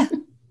sense. Yeah.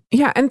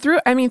 Yeah. And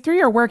through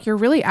your work, you're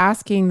really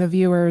asking the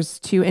viewers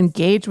to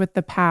engage with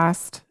the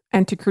past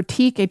and to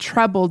critique a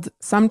troubled,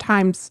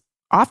 sometimes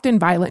often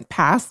violent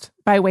past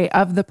by way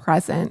of the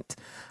present.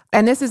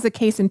 And this is the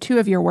case in 2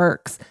 of your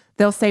works.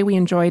 They'll Say We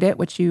Enjoyed It,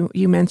 which you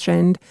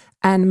mentioned,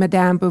 and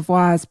Madame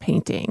Beauvoir's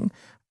painting.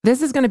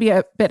 This is going to be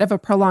a bit of a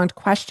prolonged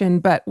question,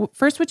 but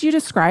first, would you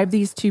describe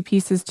these 2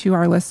 pieces to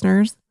our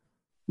listeners?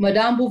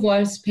 Madame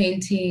Beauvoir's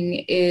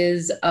painting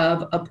is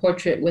of a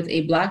portrait with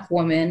a Black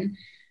woman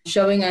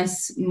showing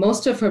us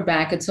most of her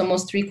back. It's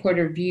almost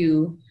 3/4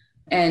 view.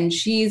 And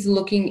she's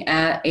looking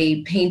at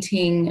a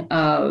painting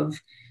that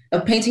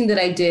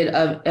I did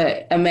of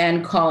a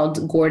man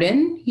called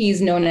Gordon.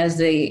 He's known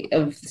as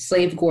of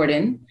slave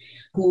Gordon,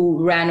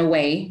 who ran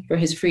away for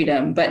his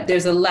freedom. But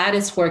there's a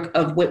lattice work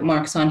of whip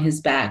marks on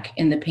his back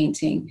in the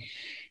painting.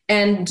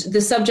 And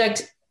the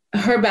subject,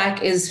 her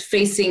back is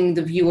facing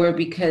the viewer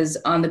because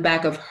on the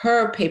back of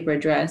her paper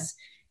dress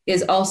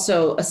is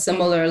also a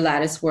similar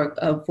lattice work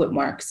of whip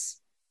marks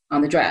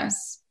on the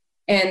dress.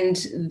 And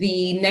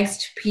the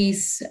next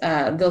piece,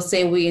 They'll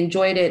Say We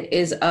Enjoyed It,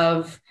 is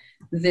of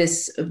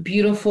this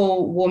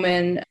beautiful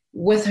woman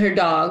with her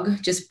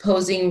dog just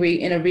posing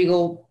in a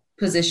regal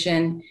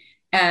position.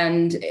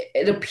 And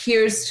it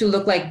appears to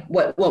look like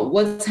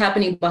what's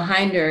happening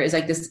behind her is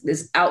like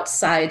this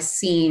outside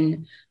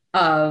scene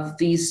of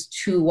these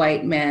 2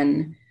 white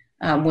men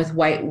with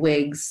white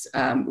wigs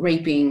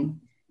raping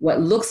what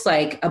looks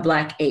like a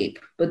Black ape,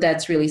 but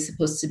that's really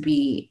supposed to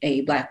be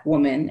a Black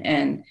woman.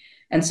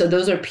 And so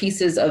those are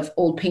pieces of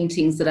old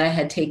paintings that I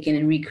had taken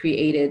and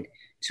recreated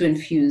to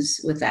infuse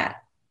with that.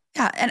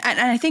 Yeah, and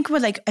I think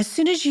as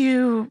soon as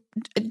you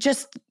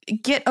just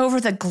get over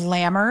the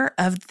glamour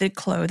of the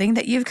clothing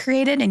that you've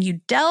created and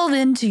you delve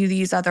into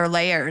these other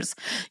layers,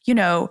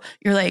 you're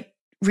like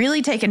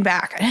really taken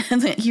back.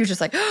 And then you're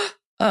just like,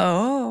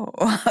 oh,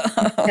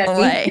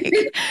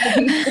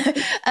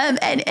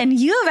 and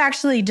you have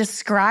actually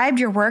described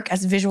your work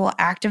as visual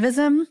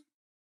activism.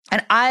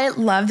 And I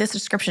love this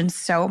description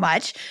so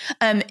much.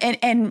 And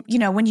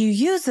when you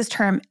use this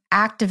term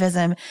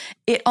activism,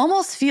 it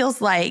almost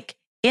feels like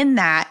in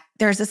that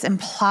there's this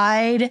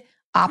implied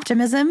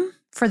optimism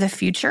for the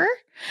future.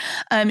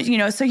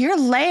 So you're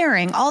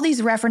layering all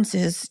these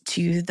references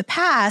to the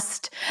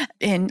past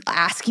and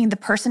asking the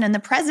person in the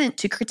present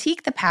to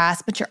critique the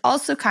past, but you're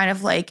also kind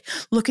of like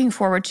looking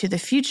forward to the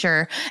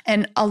future.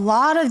 And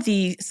all of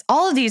these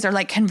are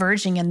like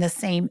converging in the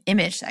same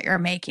image that you're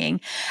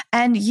making.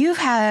 And you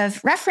have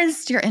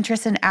referenced your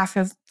interest in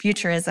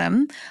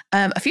Afrofuturism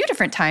a few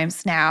different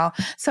times now.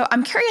 So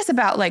I'm curious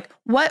about like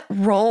what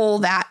role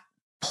that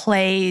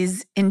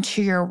plays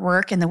into your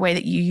work and the way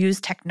that you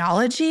use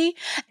technology.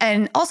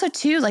 And also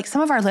too, like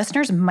some of our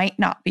listeners might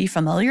not be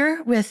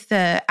familiar with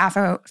the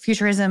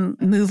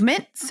Afrofuturism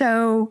movement.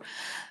 So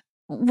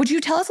would you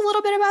tell us a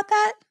little bit about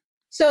that?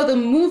 So the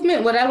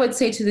movement, what I would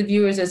say to the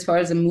viewers as far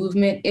as the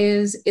movement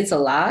is, it's a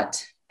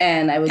lot.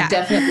 And I would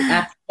definitely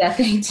ask that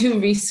they do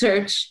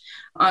research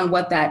on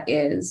what that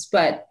is.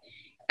 But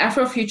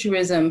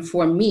Afrofuturism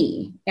for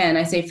me, and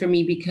I say for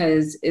me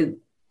because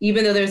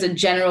even though there's a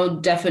general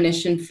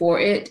definition for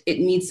it, it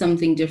means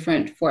something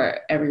different for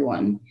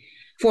everyone.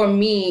 For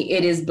me,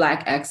 it is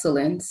Black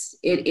excellence.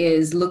 It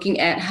is looking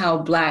at how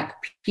Black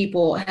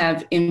people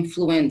have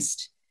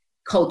influenced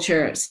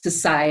culture,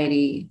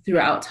 society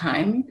throughout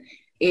time.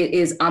 It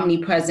is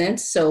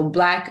omnipresent. So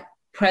Black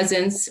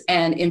presence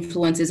and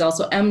influence is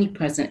also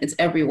omnipresent. It's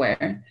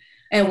everywhere.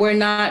 And we're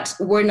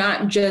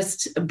not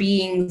just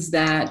beings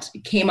that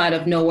came out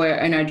of nowhere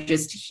and are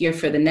just here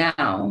for the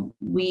now.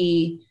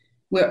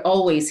 We're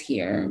always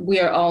here. We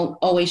are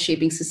always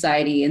shaping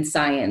society and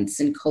science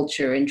and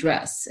culture and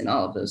dress and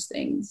all of those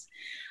things.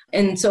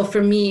 And so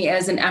for me,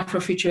 as an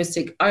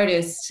Afrofuturistic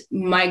artist,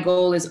 my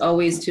goal is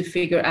always to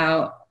figure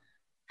out,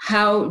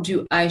 how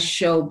do I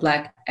show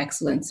Black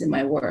excellence in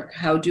my work?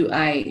 How do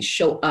I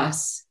show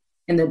us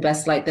in the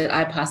best light that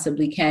I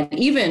possibly can,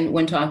 even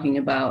when talking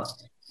about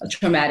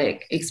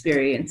traumatic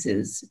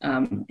experiences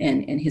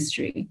in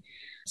history?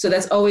 So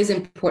that's always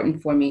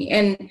important for me.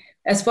 And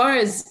as far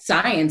as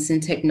science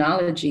and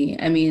technology,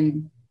 I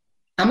mean,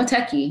 I'm a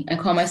techie. I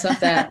call myself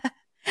that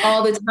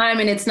all the time.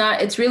 And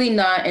it's really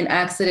not an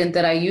accident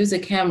that I use a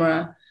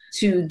camera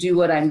to do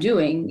what I'm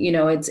doing. You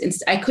know,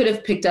 I could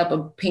have picked up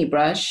a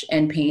paintbrush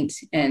and paint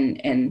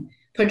and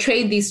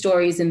portrayed these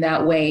stories in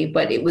that way,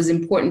 but it was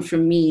important for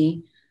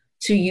me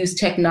to use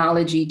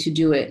technology to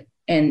do it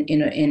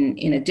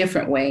in a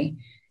different way.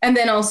 And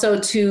then also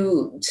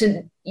to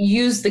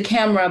use the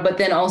camera, but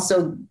then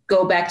also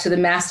go back to the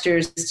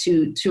masters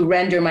to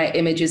render my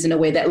images in a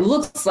way that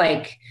looks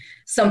like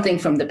something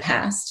from the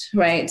past,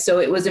 right? So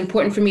it was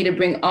important for me to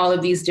bring all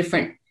of these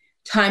different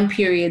time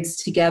periods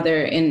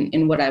together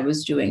in what I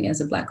was doing as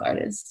a Black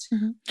artist.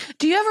 Mm-hmm.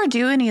 Do you ever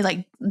do any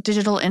like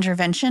digital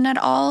intervention at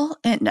all?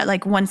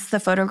 Like once the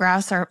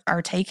photographs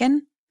are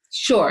taken?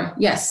 Sure,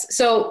 yes.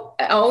 So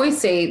I always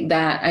say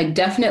that I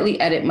definitely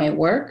edit my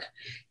work,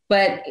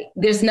 but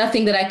there's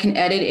nothing that I can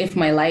edit if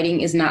my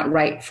lighting is not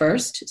right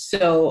first.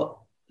 So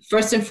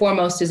first and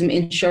foremost is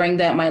ensuring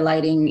that my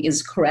lighting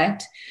is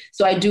correct.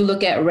 So I do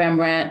look at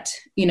Rembrandt,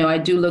 I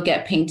do look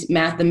at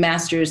the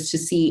masters to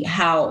see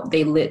how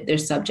they lit their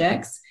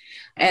subjects.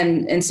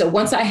 And so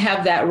once I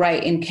have that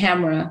right in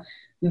camera,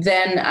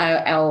 then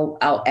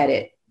I'll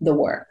edit the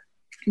work.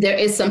 There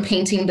is some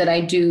painting that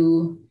I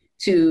do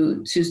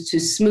to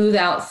smooth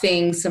out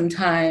things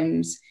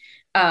sometimes,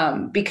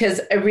 because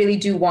I really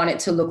do want it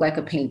to look like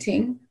a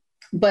painting.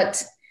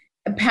 But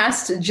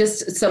past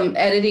just some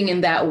editing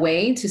in that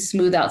way to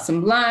smooth out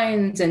some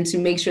lines and to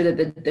make sure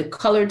that the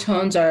color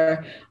tones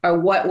are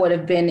what would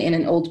have been in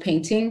an old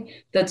painting,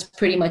 that's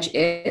pretty much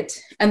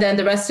it. And then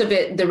the rest of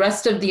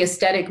the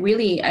aesthetic,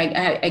 really,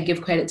 I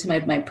give credit to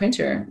my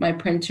printer. My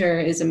printer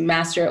is a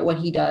master at what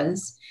he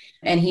does,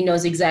 and he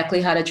knows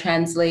exactly how to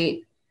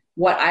translate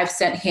what I've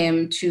sent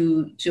him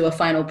to a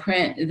final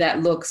print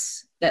that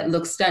looks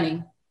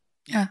stunning.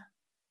 Yeah.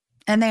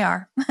 And they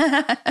are.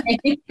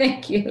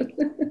 Thank you.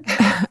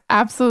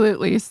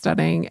 Absolutely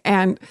stunning.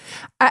 And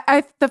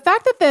the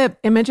fact that the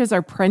images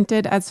are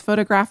printed as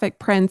photographic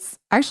prints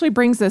actually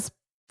brings us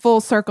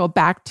full circle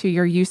back to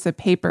your use of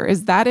paper.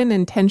 Is that an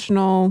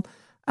intentional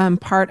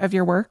part of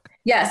your work?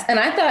 Yes. And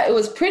I thought it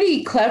was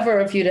pretty clever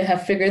of you to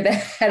have figured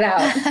that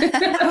out.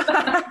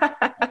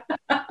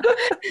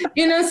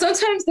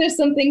 Sometimes there's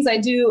some things I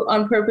do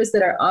on purpose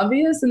that are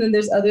obvious. And then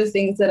there's other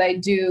things that I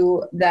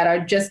do that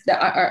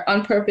are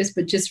on purpose,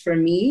 but just for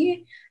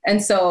me.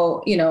 And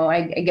so,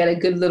 I get a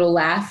good little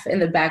laugh in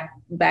the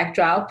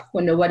backdrop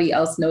when nobody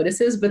else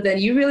notices. But then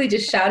you really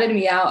just shouted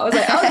me out. I was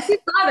like, oh, you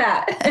saw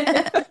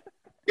that.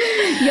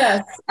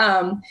 Yes.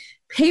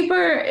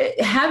 Paper,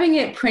 having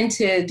it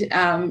printed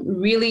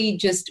really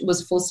just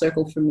was full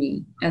circle for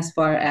me as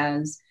far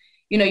as,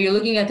 you're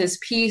looking at this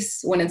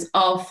piece when it's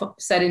all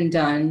said and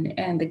done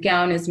and the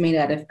gown is made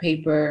out of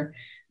paper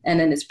and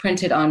then it's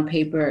printed on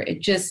paper.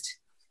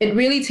 It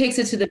really takes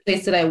it to the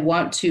place that I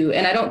want to.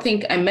 And I don't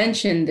think I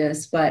mentioned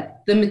this,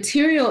 but the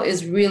material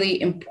is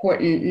really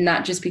important,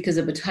 not just because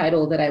of a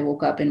title that I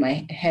woke up in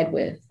my head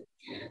with.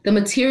 The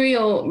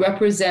material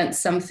represents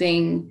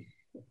something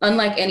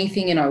unlike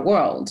anything in our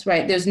world,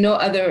 right? There's no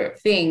other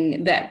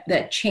thing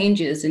that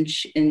changes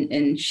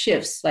and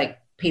shifts like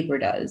paper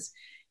does.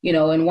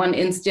 In one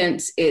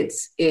instance, it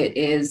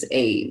is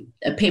a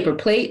paper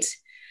plate.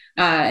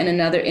 In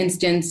another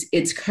instance,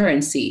 it's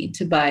currency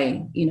to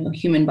buy,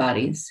 human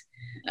bodies.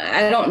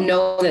 I don't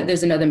know that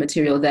there's another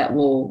material that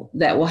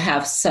will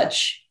have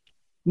such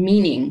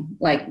meaning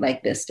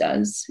like this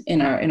does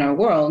in our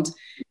world.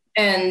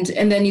 And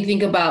then you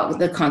think about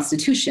the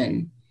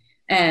Constitution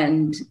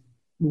and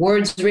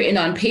words written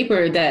on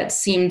paper that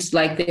seemed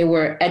like they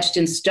were etched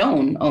in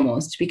stone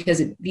almost,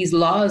 because these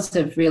laws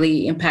have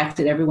really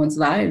impacted everyone's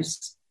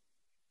lives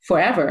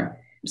forever.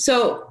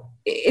 So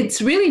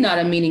it's really not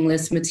a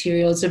meaningless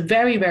material. It's a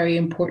very, very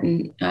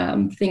important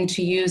thing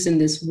to use in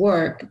this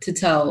work to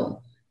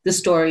tell the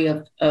story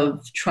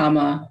of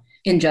trauma,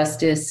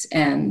 injustice,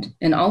 and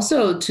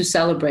also to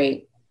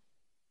celebrate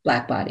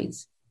Black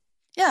bodies.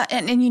 Yeah.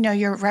 And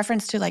your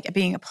reference to like it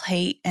being a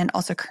plate and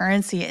also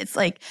currency, it's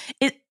like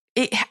it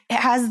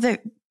has the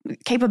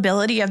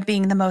capability of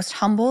being the most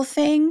humble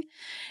thing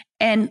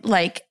and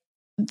like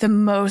the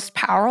most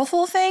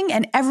powerful thing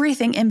and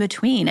everything in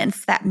between. And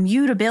it's that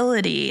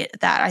mutability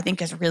that I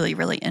think is really,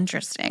 really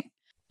interesting.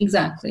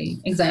 Exactly.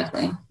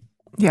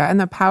 Yeah. And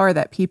the power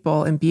that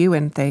people imbue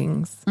in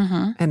things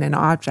and in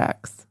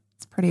objects.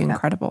 It's pretty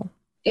incredible.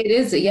 It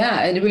is.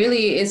 Yeah, it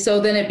really is. So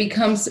then it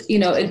becomes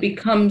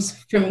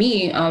for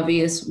me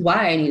obvious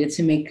why I needed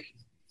to make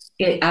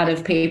it out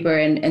of paper.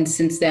 And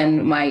since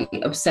then, my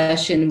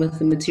obsession with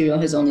the material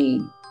has only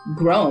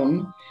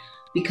grown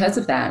because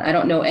of that. I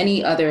don't know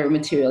any other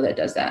material that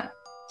does that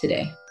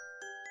today.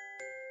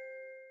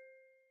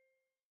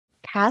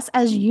 Cass,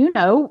 as you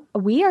know,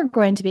 we are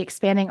going to be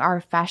expanding our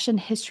fashion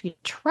history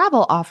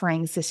travel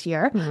offerings this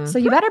year. So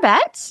you better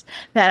bet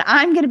that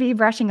I'm going to be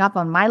brushing up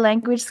on my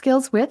language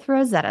skills with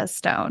Rosetta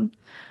Stone.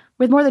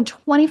 With more than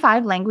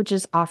 25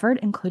 languages offered,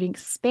 including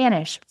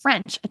Spanish,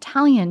 French,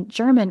 Italian,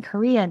 German,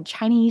 Korean,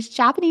 Chinese,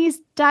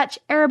 Japanese, Dutch,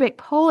 Arabic,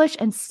 Polish,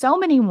 and so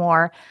many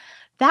more,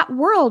 that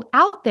world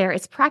out there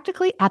is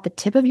practically at the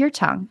tip of your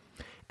tongue.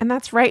 And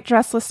that's right,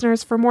 dress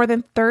listeners. For more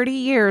than 30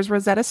 years,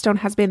 Rosetta Stone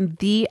has been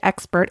the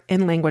expert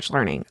in language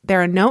learning.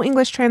 There are no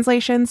English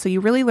translations, so you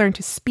really learn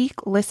to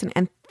speak, listen,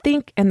 and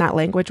think in that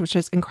language, which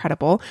is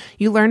incredible.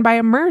 You learn by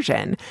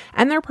immersion,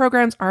 and their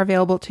programs are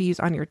available to use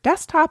on your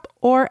desktop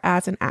or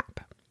as an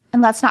app.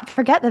 And let's not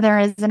forget that there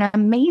is an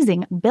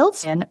amazing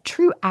built-in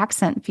true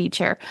accent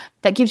feature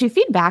that gives you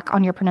feedback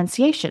on your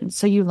pronunciation,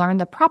 so you learn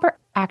the proper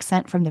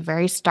accent from the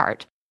very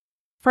start.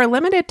 For a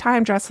limited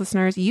time, dress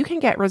listeners, you can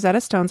get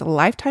Rosetta Stone's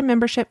lifetime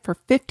membership for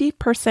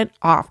 50%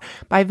 off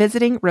by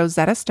visiting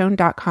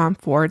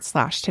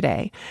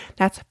rosettastone.com/today.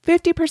 That's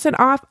 50%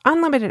 off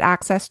unlimited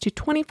access to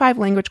 25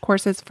 language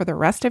courses for the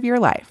rest of your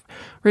life.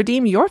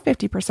 Redeem your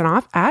 50%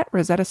 off at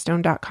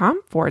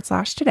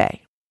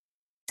rosettastone.com/today.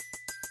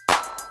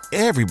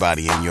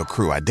 Everybody in your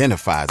crew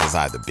identifies as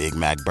either Big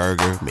Mac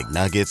Burger,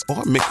 McNuggets,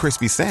 or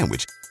McCrispy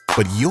Sandwich.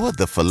 But you're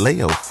the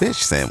Filet-O-Fish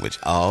Sandwich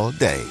all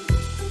day.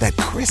 That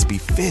crispy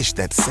fish,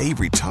 that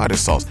savory tartar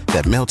sauce,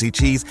 that melty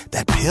cheese,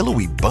 that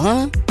pillowy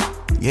bun.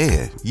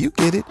 Yeah, you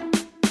get it.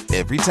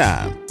 Every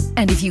time.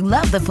 And if you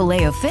love the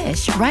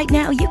Filet-O-Fish, right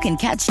now you can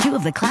catch two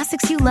of the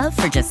classics you love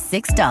for just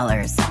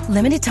 $6.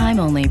 Limited time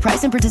only.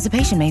 Price and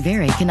participation may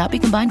vary. Cannot be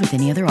combined with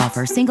any other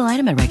offer. Single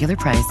item at regular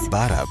price.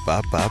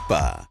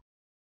 Ba-da-ba-ba-ba.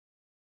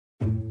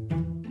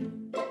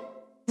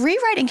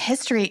 Rewriting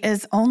History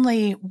is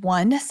only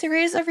one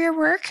series of your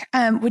work.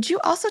 Would you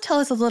also tell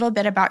us a little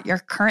bit about your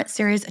current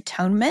series,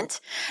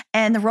 Atonement,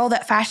 and the role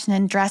that fashion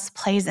and dress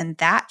plays in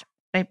that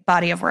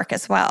body of work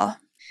as well?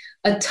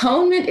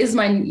 Atonement is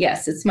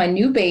it's my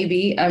new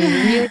baby. I'm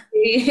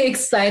really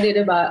excited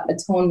about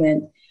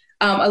Atonement.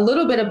 A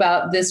little bit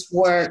about this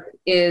work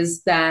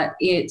is that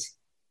it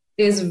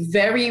is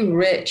very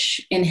rich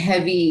and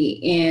heavy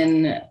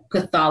in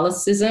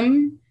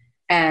Catholicism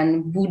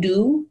and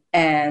voodoo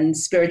and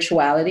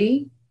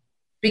spirituality,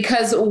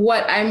 because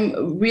what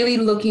I'm really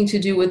looking to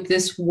do with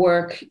this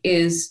work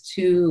is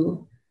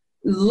to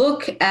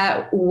look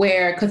at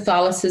where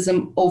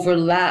Catholicism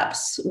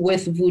overlaps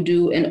with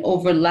voodoo and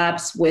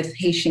overlaps with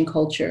Haitian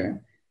culture,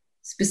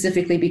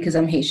 specifically because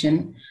I'm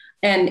Haitian.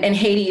 And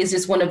Haiti is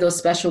just one of those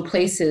special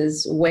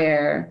places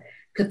where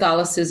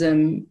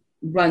Catholicism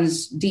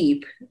runs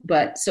deep,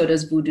 but so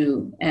does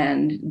voodoo.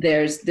 And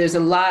there's a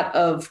lot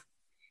of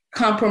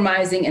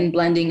compromising and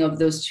blending of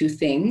those two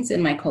things in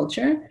my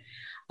culture.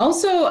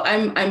 Also,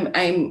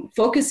 I'm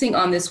focusing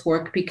on this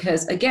work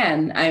because,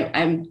 again,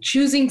 I'm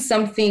choosing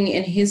something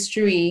in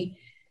history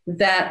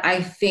that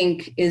I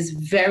think is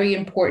very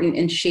important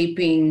in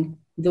shaping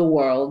the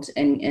world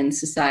and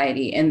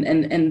society.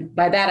 And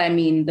by that, I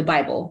mean the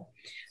Bible.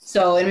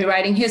 So in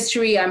rewriting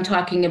history, I'm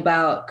talking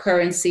about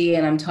currency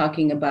and I'm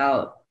talking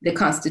about the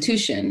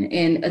Constitution.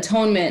 In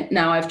Atonement,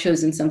 now I've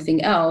chosen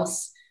something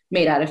else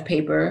made out of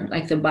paper,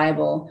 like the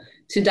Bible,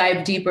 to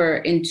dive deeper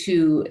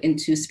into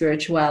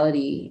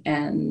spirituality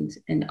and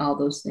all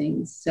those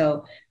things.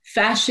 So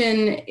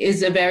fashion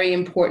is a very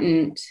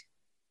important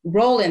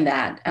role in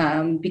that,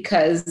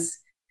 because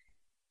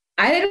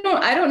I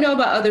don't know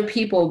about other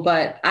people,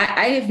 but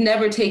I have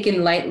never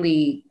taken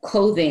lightly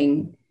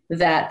clothing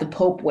that the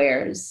Pope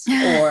wears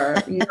or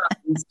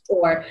nuns,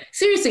 or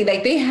seriously,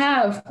 like they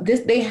have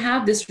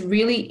this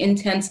really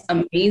intense,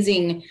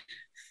 amazing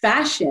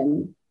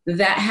fashion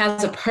that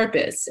has a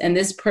purpose. And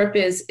this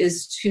purpose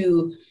is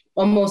to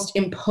almost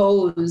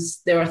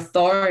impose their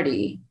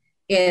authority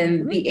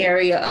in the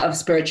area of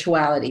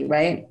spirituality,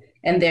 right?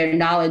 And their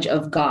knowledge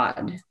of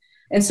God.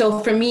 And so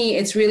for me,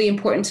 it's really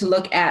important to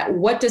look at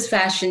what does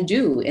fashion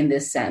do in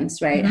this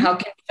sense, right? How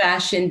can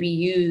fashion be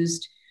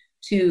used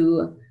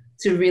to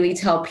really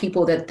tell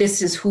people that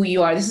this is who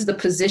you are, this is the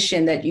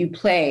position that you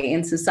play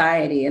in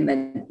society, and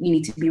that you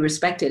need to be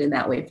respected in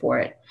that way for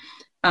it.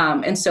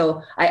 And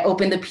so I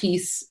opened the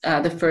piece,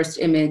 the first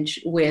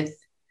image, with,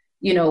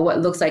 what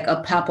looks like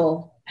a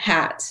papal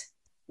hat,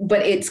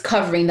 but it's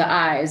covering the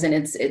eyes, and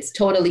it's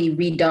totally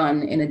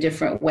redone in a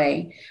different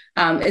way.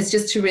 It's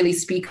just to really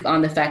speak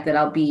on the fact that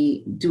I'll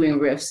be doing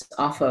riffs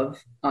off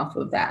of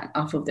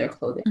their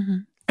clothing. Mm-hmm.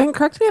 And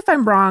correct me if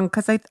I'm wrong,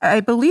 because I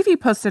believe you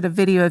posted a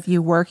video of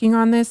you working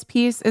on this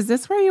piece. Is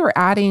this where you were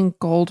adding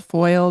gold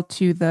foil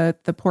to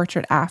the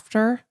portrait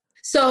after?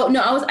 So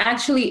no, I was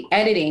actually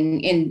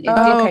editing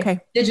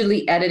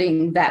digitally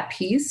editing that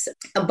piece,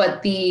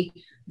 but the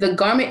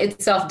garment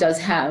itself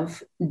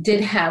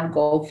did have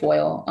gold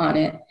foil on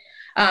it.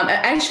 I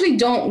actually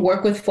don't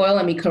work with foil.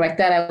 Let me correct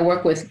that. I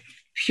work with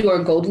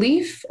pure gold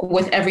leaf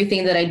with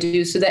everything that I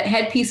do. So that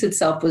headpiece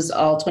itself was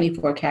all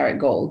 24 karat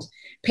gold,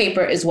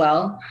 paper as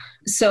well.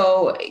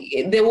 So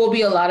there will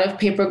be a lot of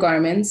paper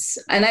garments.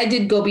 And I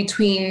did go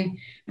between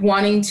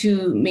wanting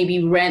to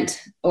maybe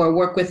rent or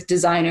work with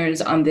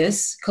designers on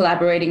this,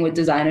 collaborating with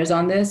designers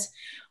on this,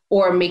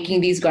 or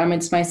making these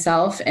garments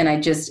myself. And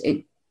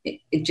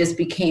it just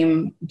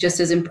became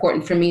just as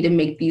important for me to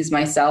make these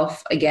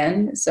myself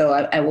again. So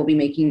I will be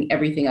making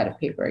everything out of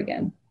paper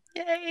again.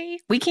 Yay.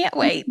 We can't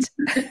wait.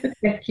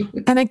 Thank you.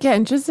 And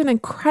again, just an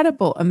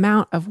incredible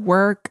amount of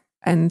work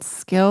and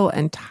skill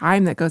and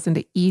time that goes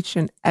into each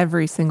and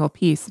every single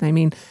piece. And I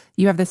mean,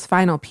 you have this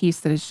final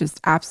piece that is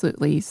just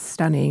absolutely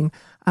stunning.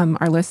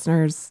 Our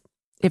listeners,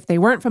 if they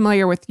weren't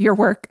familiar with your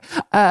work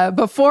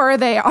before,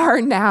 they are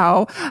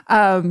now,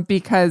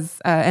 because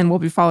and we'll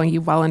be following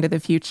you well into the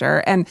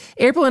future. And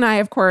April and I,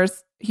 of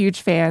course, huge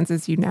fans,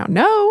 as you now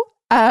know,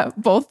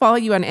 both follow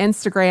you on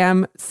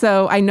Instagram.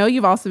 So I know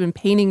you've also been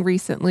painting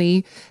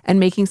recently and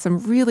making some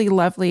really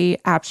lovely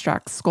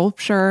abstract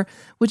sculpture.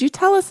 Would you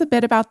tell us a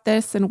bit about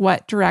this and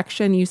what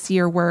direction you see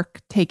your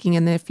work taking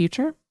in the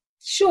future?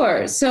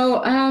 Sure.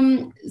 So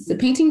the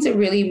paintings are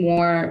really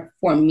more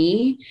for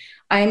me.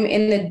 I'm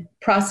in the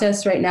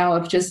process right now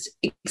of just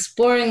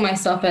exploring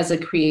myself as a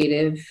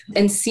creative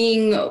and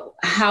seeing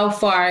how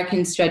far I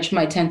can stretch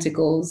my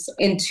tentacles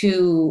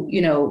into,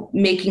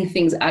 making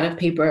things out of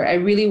paper. I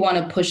really want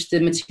to push the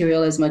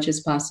material as much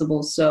as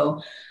possible.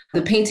 So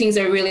the paintings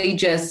are really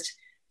just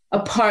a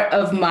part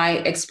of my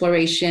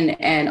exploration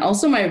and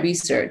also my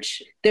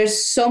research.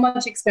 There's so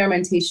much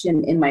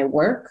experimentation in my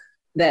work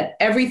that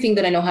everything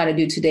that I know how to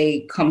do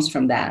today comes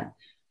from that.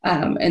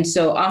 And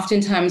so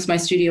oftentimes my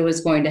studio is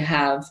going to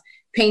have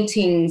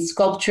painting,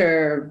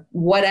 sculpture,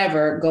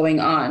 whatever going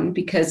on,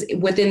 because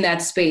within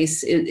that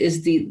space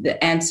is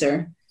the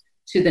answer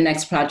to the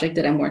next project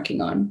that I'm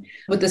working on.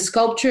 With the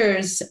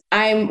sculptures,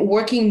 I'm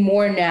working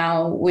more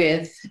now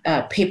with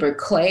paper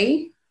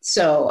clay.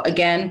 So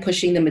again,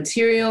 pushing the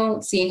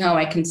material, seeing how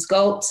I can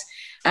sculpt.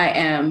 I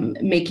am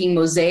making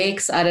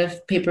mosaics out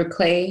of paper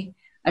clay.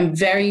 I'm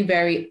very,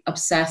 very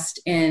obsessed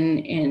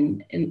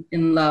in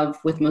love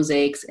with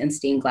mosaics and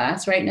stained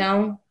glass right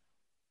now.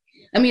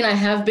 I mean, I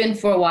have been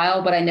for a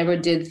while, but I never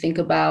did think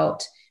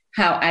about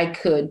how I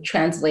could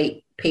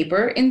translate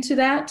paper into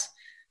that.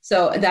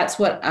 So that's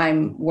what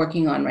I'm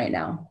working on right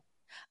now.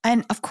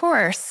 And of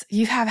course,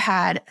 you have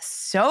had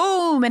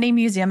so many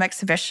museum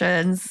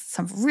exhibitions,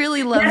 some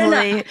really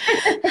lovely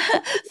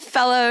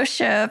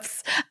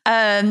fellowships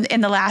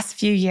in the last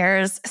few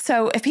years.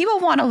 So if people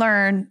want to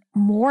learn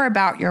more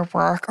about your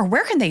work, or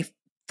where can they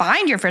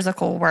find your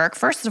physical work,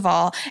 first of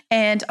all,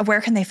 and where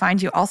can they find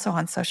you also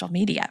on social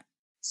media?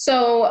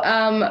 So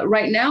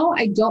right now,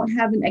 I don't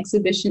have an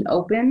exhibition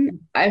open.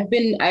 I've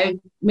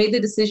made the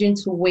decision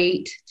to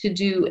wait to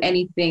do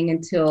anything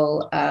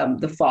until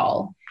the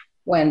fall,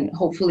 when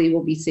hopefully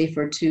will be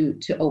safer to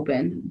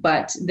open.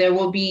 But there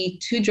will be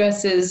 2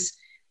 dresses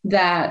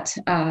that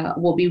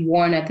will be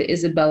worn at the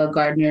Isabella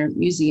Gardner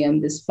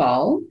Museum this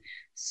fall,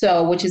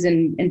 which is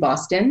in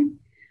Boston.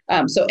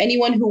 So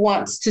anyone who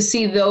wants to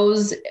see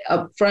those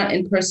up front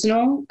and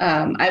personal,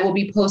 I will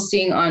be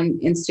posting on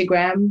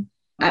Instagram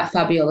at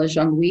Fabiola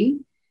Jean-Louis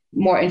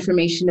more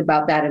information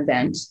about that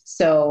event.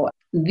 So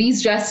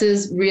these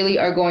dresses really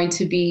are going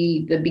to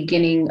be the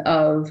beginning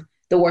of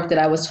the work that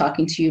I was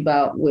talking to you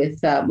about with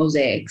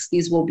mosaics.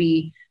 These will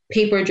be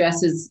paper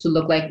dresses to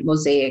look like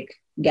mosaic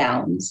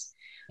gowns.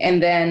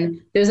 And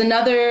then there's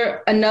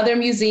another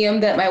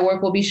museum that my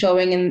work will be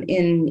showing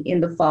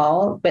in the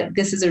fall, but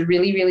this is a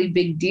really, really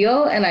big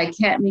deal, and I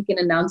can't make an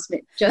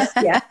announcement just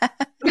yet.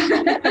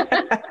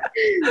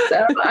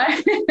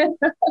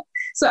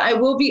 So I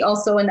will be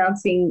also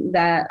announcing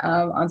that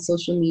on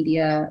social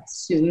media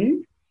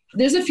soon.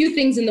 There's a few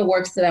things in the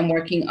works that I'm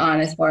working on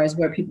as far as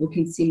where people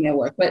can see my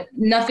work, but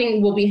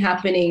nothing will be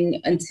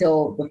happening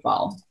until the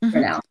fall for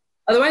now.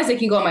 Otherwise, they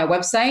can go on my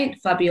website,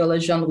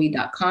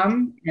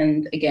 FabiolaJeanLouis.com,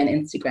 and again,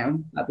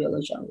 Instagram,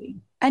 Fabiola Jean-Louis.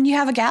 And you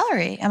have a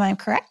gallery, am I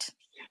correct?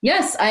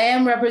 Yes, I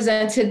am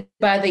represented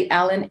by the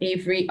Allen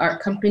Avery Art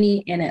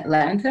Company in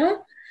Atlanta.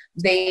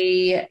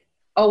 They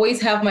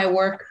always have my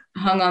work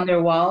hung on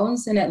their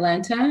walls in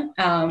Atlanta.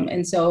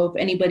 And so if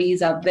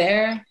anybody's out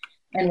there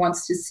and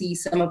wants to see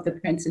some of the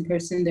prints in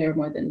person, they're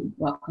more than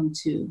welcome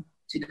to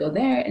go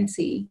there and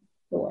see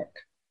the work.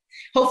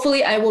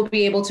 Hopefully I will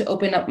be able to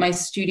open up my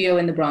studio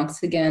in the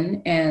Bronx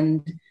again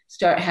and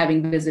start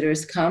having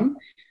visitors come.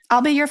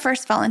 I'll be your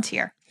first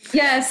volunteer.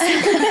 Yes,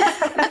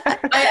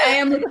 I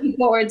am looking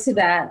forward to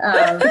that.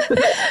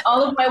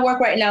 All of my work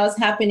right now is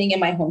happening in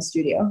my home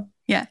studio.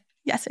 Yeah.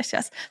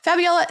 Yes.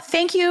 Fabiola,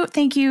 thank you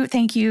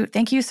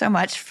so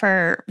much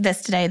for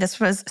this today. This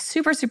was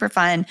super, super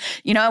fun.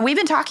 We've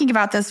been talking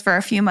about this for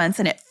a few months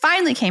and it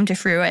finally came to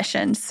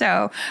fruition.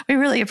 So we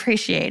really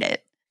appreciate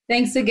it.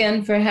 Thanks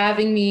again for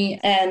having me.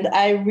 And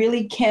I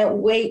really can't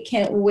wait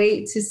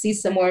to see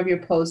some more of your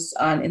posts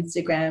on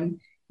Instagram.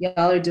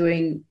 Y'all are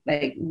doing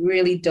like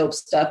really dope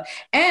stuff.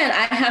 And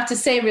I have to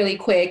say really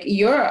quick,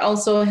 you're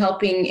also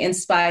helping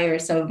inspire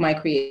some of my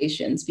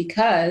creations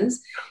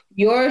because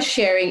you're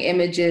sharing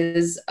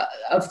images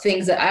of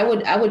things that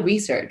I would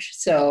research.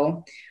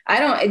 So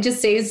it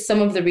just saves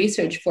some of the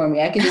research for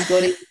me. I can just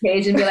go to the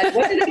page and be like,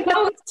 what did I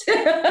post?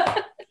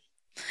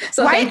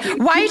 So why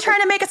are you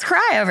trying to make us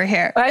cry over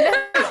here? I know.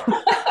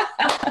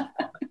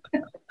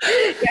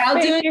 Yeah,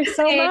 I'll Thank you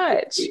so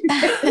much.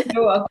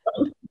 You're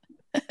welcome.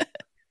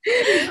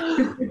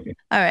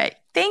 All right.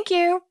 Thank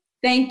you.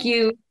 Thank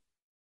you.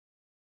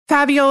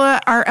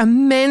 Fabiola, our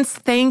immense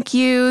thank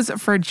yous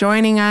for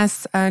joining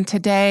us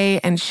today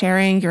and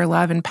sharing your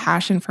love and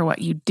passion for what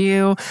you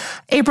do.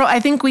 April, I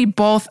think we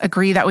both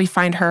agree that we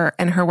find her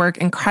and her work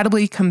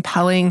incredibly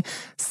compelling.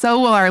 So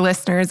will our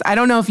listeners. I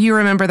don't know if you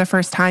remember the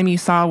first time you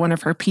saw one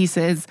of her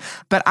pieces,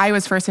 but I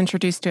was first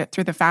introduced to it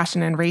through the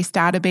Fashion and Race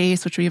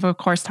database, which we've, of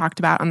course, talked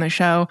about on the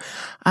show.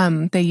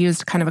 They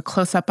used kind of a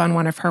close-up on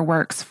one of her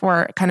works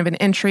for kind of an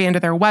entry into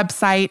their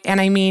website. And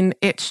I mean,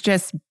 it's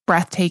just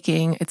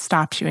breathtaking. It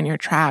stops you in your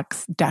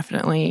tracks.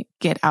 Definitely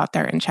get out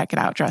there and check it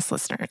out, dress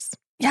listeners.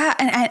 Yeah.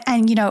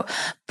 And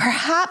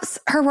perhaps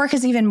her work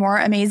is even more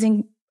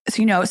amazing.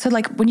 So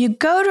like when you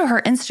go to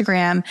her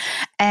Instagram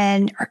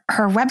and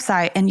her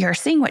website and you're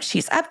seeing what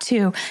she's up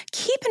to,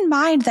 keep in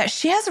mind that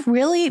she has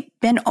really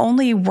been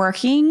only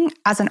working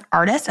as an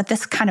artist at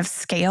this kind of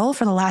scale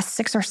for the last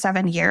 6 or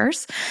 7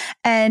 years.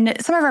 And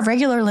some of our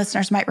regular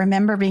listeners might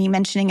remember me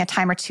mentioning a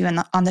time or two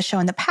on the show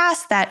in the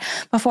past that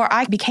before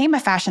I became a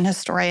fashion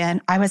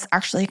historian, I was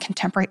actually a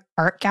contemporary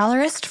art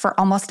gallerist for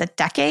almost a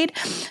decade.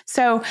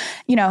 So,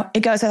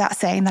 it goes without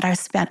saying that I've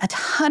spent a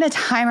ton of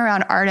time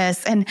around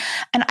artists. And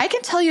I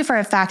can tell you for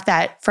a fact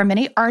that for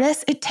many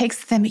artists, it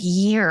takes them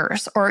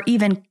years or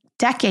even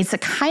decades to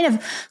kind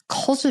of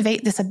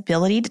cultivate this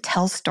ability to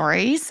tell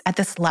stories at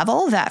this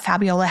level that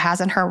Fabiola has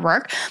in her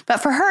work.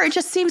 But for her, it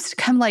just seems to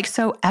come like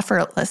so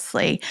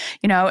effortlessly.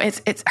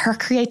 It's her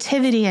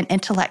creativity and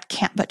intellect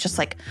can't but just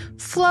like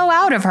flow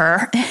out of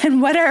her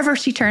and whatever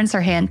she turns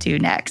her hand to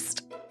next.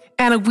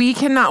 And we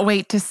cannot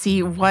wait to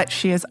see what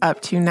she is up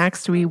to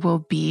next. We will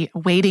be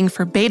waiting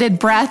for bated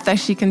breath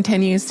as she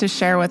continues to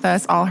share with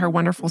us all her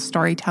wonderful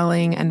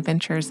storytelling and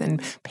ventures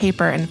in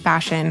paper and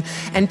fashion.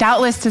 And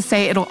doubtless to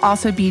say it'll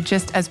also be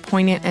just as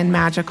poignant and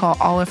magical,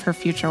 all of her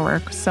future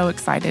work. So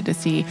excited to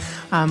see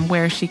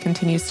where she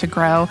continues to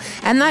grow.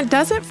 And that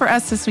does it for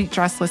us this week,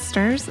 dress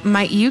listeners.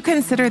 Might you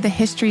consider the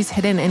histories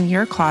hidden in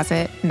your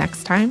closet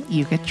next time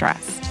you get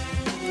dressed?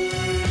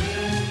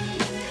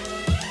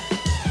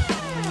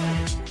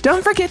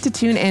 Don't forget to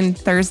tune in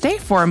Thursday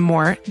for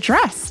more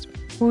Dressed.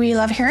 We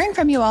love hearing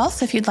from you all,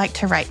 so if you'd like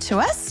to write to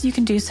us, you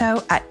can do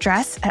so at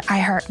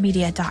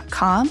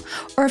dress@iheartmedia.com.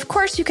 Or, of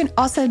course, you can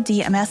also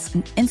DM us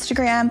on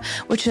Instagram,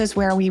 which is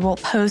where we will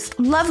post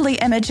lovely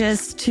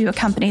images to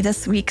accompany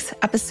this week's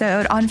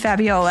episode on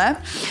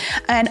Fabiola.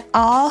 And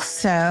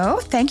also,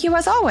 thank you,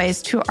 as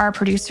always, to our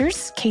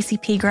producers, Casey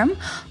Pegram,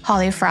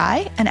 Holly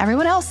Fry, and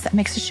everyone else that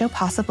makes the show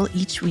possible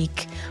each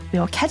week. We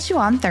will catch you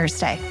on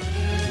Thursday.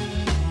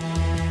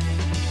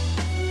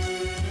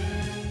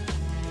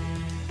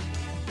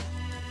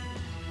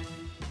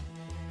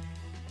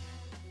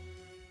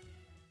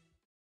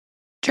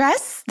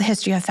 Dress, the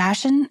History of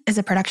Fashion, is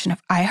a production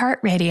of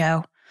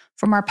iHeartRadio.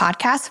 For more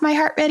podcasts from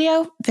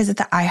iHeartRadio, visit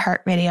the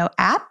iHeartRadio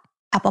app,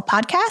 Apple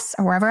Podcasts,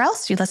 or wherever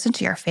else you listen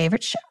to your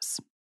favorite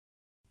shows.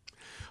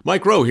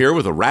 Mike Rowe here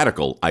with a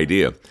radical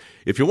idea.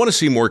 If you want to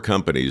see more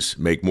companies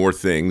make more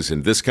things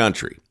in this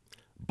country,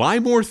 buy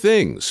more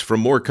things from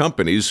more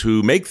companies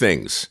who make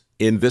things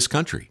in this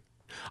country.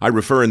 I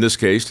refer in this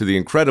case to the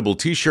incredible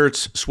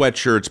t-shirts,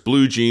 sweatshirts,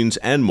 blue jeans,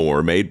 and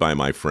more made by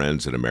my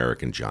friends at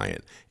American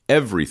Giant.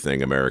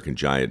 Everything American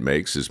Giant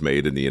makes is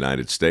made in the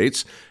United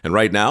States. And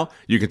right now,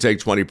 you can take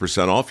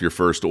 20% off your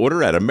first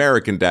order at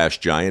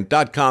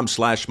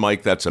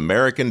american-giant.com/Mike. That's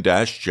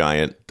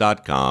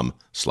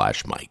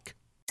american-giant.com/Mike.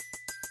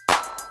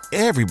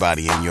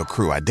 Everybody in your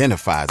crew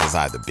identifies as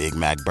either Big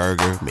Mac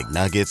Burger,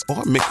 McNuggets,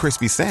 or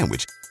McCrispy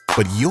Sandwich.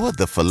 But you're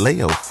the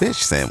Filet-O-Fish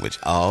Sandwich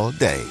all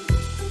day.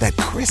 That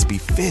crispy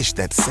fish,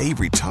 that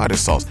savory tartar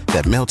sauce,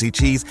 that melty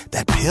cheese,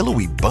 that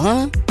pillowy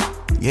bun.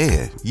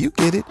 Yeah, you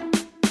get it.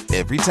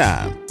 Every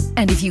time.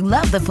 And if you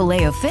love the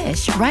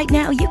Filet-O-Fish, right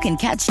now you can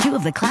catch 2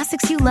 of the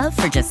classics you love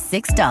for just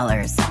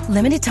 $6.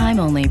 Limited time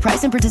only.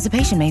 Price and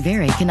participation may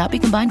vary. Cannot be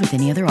combined with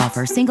any other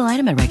offer. Single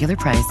item at regular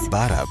price.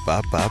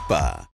 Ba-da-ba-ba-ba.